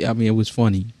technically, I mean, it was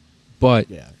funny, but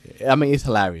Yeah. I mean, it's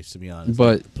hilarious to be honest.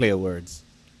 But- like, play of words.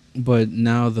 but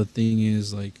now the thing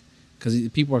is like, because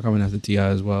people are coming after Ti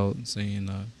as well, saying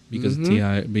because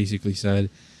Mhm. Ti basically said,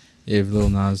 if Lil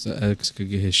Nas X could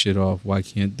get his shit off, why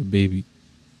can't the baby?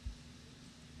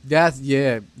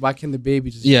 Why can the baby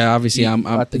just? Yeah, obviously, I I'm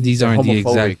think these he's aren't the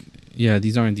homophobic. exact. Yeah,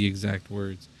 these aren't the exact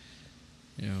words.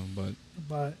 But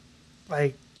But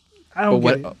like, I don't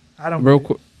But get it. I don't. real get it.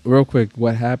 quick, real quick,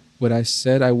 what I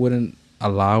said I wouldn't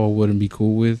allow or wouldn't be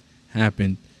cool with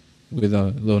happened with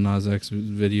Lil Nas X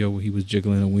video where he was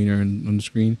jiggling a wiener on the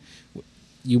screen.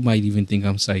 You might even think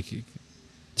I'm psychic.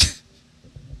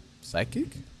 Psychic?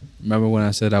 Remember when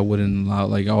I said I wouldn't allow,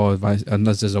 like,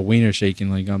 unless there's a wiener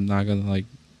shaking, like I'm not gonna like.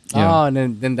 Oh, and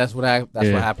then that's what Yeah. what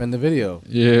happened in the video.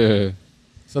 Yeah.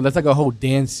 So that's like a whole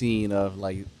dance scene of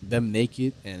like them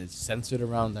naked and it's censored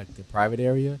around like the private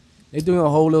area. They're doing a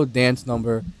whole little dance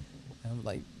number. And I'm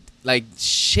like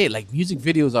shit, like music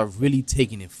videos are really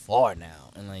taking it far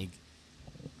now. And like,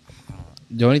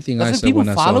 The only thing I doesn't said people when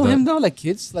I saw follow that. him though? Like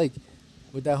kids, like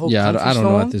with that whole Yeah, country I don't know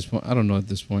song? at this point. I don't know at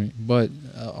this point. But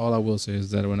all I will say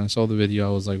is that when I saw the video,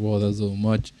 I was like, "Whoa, that's a little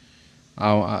much."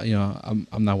 I'm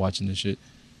not watching this shit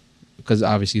because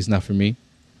obviously it's not for me.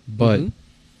 But Mhm.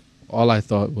 all I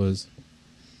thought was,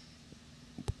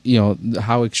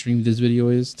 how extreme this video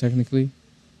is technically.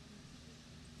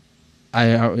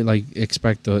 I like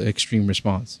expect the extreme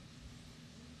response,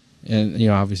 and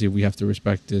obviously we have to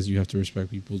respect this. You have to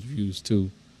respect people's views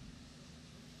too.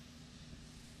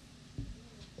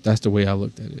 That's the way I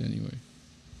looked at it anyway.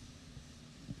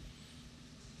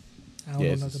 I don't Yeah,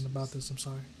 know it's nothing just- about this. I'm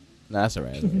sorry. Nah, that's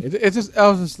alright. It's just I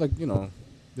was just like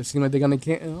they seem like they're gonna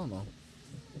I don't know.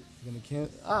 They're gonna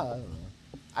I don't know.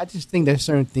 I just think there's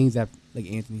certain things that like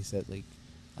Anthony said like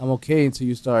I'm okay until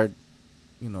you start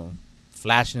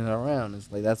flashing it around.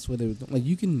 It's like that's what they were doing. Like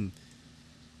you can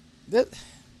that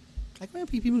like man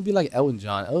people be like Elton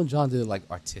John. Elton John did it like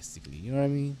artistically. You know what I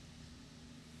mean?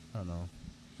 I don't know.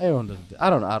 Everyone does. I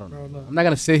don't know. I don't Bro, know. look. I'm not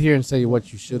gonna sit here and say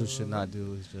what you should or should not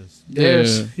do. It's just,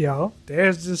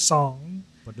 There's this song.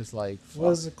 but it's like, What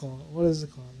fuck. is it called? What is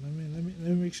it called? Let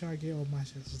me make sure I get all my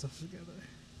shit stuff together.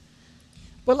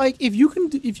 But like, if you can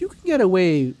get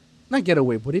away, not get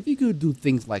away, but if you could do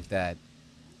things like that,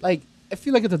 like I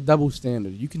feel like it's a double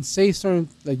standard. You can say certain,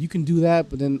 like you can do that,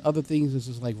 but then other things is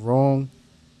just like wrong.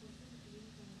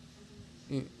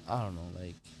 I don't know,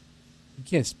 like you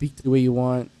can't speak the way you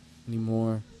want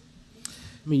anymore.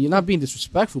 I mean, you're not being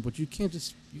disrespectful, but you can't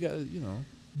just, you gotta, you know.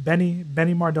 Benny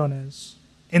Mardones,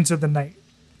 Into the Night.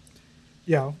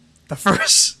 Yo, the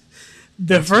first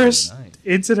Night.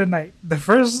 Into the Night. The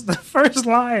first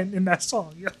line in that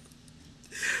song, yo.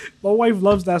 My wife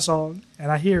loves that song,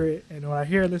 and I hear it, and when I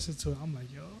hear it, listen to it, I'm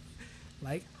like, yo,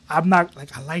 like I'm not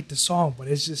like I like the song, but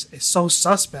it's so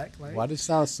suspect. Like, Why does it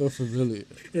sound so familiar?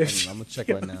 If- I'm gonna check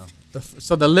right now.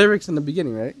 So the lyrics in the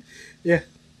beginning, right? yeah,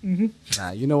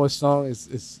 Nah, you know what song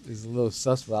is a little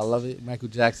suspect. I love it. Michael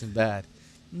Jackson, Bad.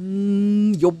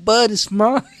 Your bud is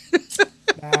smart.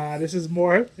 nah, this is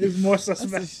more. It's more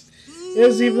suspect.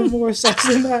 There's even more sus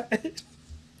than that.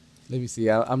 Let me see.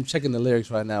 I'm checking the lyrics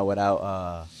right now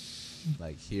without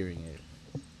like hearing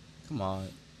it. Come on.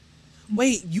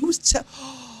 Wait, you was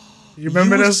You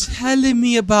remember you this? was telling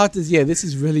me about this. Yeah, this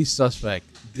is really suspect.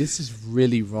 This is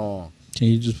really wrong. Can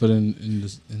you just put in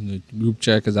the group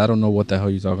chat? Because I don't know what the hell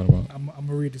you're talking about. I'm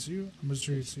gonna read it to you. I'm gonna just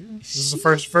read it to you. This is the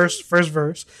first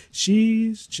verse.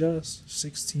 She's just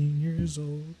 16 years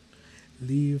old.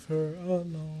 Leave her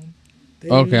alone. They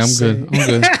Okay, I'm say- good. I'm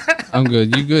good. I'm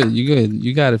good. You good. You good.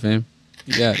 You got it, fam.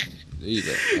 You got it. There you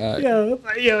go. All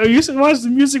right. Yo, you should watch the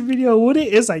music video with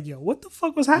it. It's like, yo, what the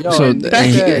fuck was happening? Yo, So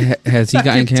back has he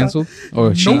gotten canceled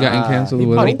or she Nope. gotten canceled? He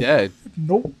Or probably whatever? dead.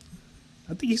 Nope.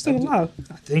 I think he's still alive.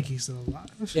 I think he's still alive.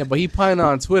 Yeah, but he probably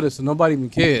not on Twitter, so nobody even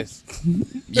cares.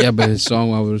 Yeah, but his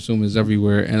song I would assume is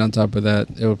everywhere, and on top of that,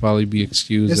 it would probably be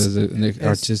excused It's- as an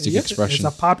artistic It's expression.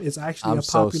 It's actually I'm a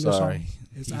so popular sorry. song.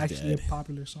 It's He's actually dead. a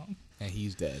popular song. And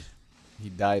he's dead. He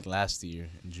died last year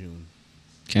in June.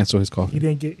 Cancel his He coffin.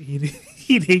 didn't get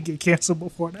he didn't get canceled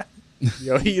before that.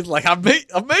 Yo, he's like, I made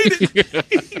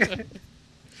it.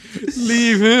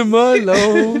 Leave him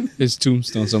alone. His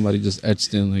tombstone, somebody just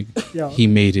etched in like Yo, he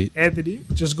made it. Anthony,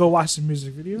 just go watch the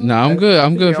music video. No, I'm good.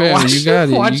 I'm good, Yo, fam. watch- You got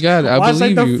it. watch- You got it. I watch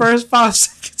believe like the you. first 5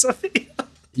 seconds of it.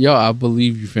 Yo, I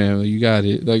believe you, fam. You got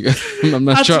it. Like I'm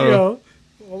not trying to. Yo,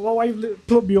 when my wife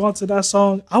put me onto that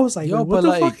song, I was like, Yo, yo, what but the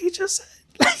like- fuck he just said?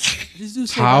 This dude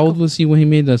said How old was he when he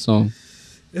made that song?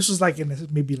 This was like in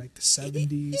maybe like the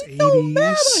 70s, It don't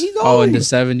matter. 80s. He's Oh, in old. the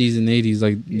 70s and 80s,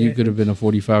 like you Yeah. could have been a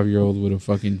 45-year-old with a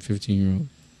fucking 15-year-old.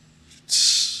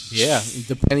 Yeah,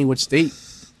 depending which state.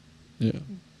 Yeah,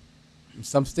 In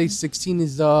some states, 16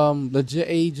 is legit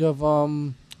age of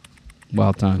wild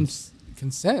times.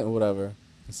 consent or whatever.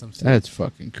 In some states. That's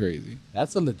fucking crazy.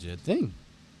 That's a legit thing.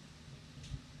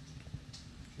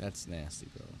 That's nasty,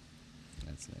 bro.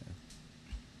 That's nasty.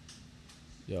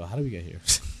 Yo, how do we get here?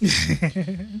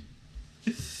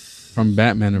 From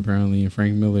Batman apparently and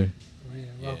Frank Miller.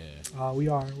 Oh,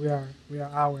 yeah, well, we are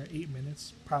hour and 8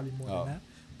 minutes, probably more Oh. than that.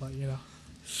 But you know,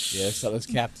 Yeah, so let's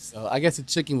cap this. I guess the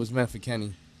chicken was meant for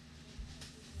Kenny.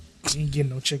 he ain't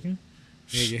getting no chicken.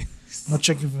 Nigga. No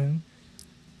chicken for him.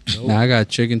 Nope. Now I got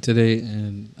chicken today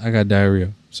and I got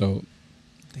diarrhea. So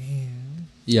Damn.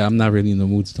 yeah, I'm not really in the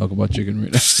mood to talk about chicken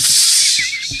right now.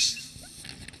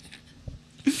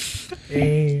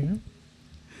 Damn.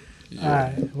 All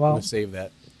right. I'm Well, gonna save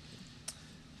that.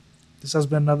 this has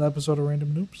been another episode of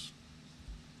Random Noobs.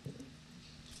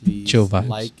 Please Chill vibes.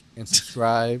 like and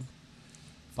subscribe.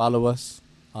 Follow us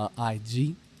on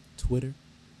IG, Twitter.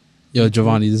 Yo,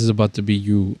 Giovanni, this is about to be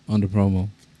you on the promo.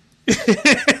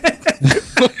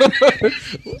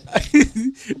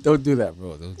 Don't do that,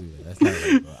 bro. Don't do that. That's not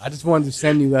right, bro. I just wanted to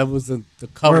send you. That was the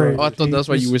cover. Word. Oh, I thought that's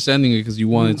why you were sending it because you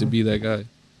wanted to be that guy.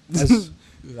 As,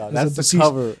 No, As that's a the deceased-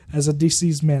 cover. as a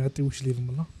deceased man, I think we should leave him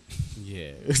alone.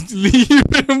 Yeah. Leave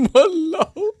him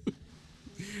alone.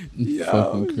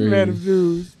 Fucking crazy. Random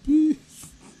news.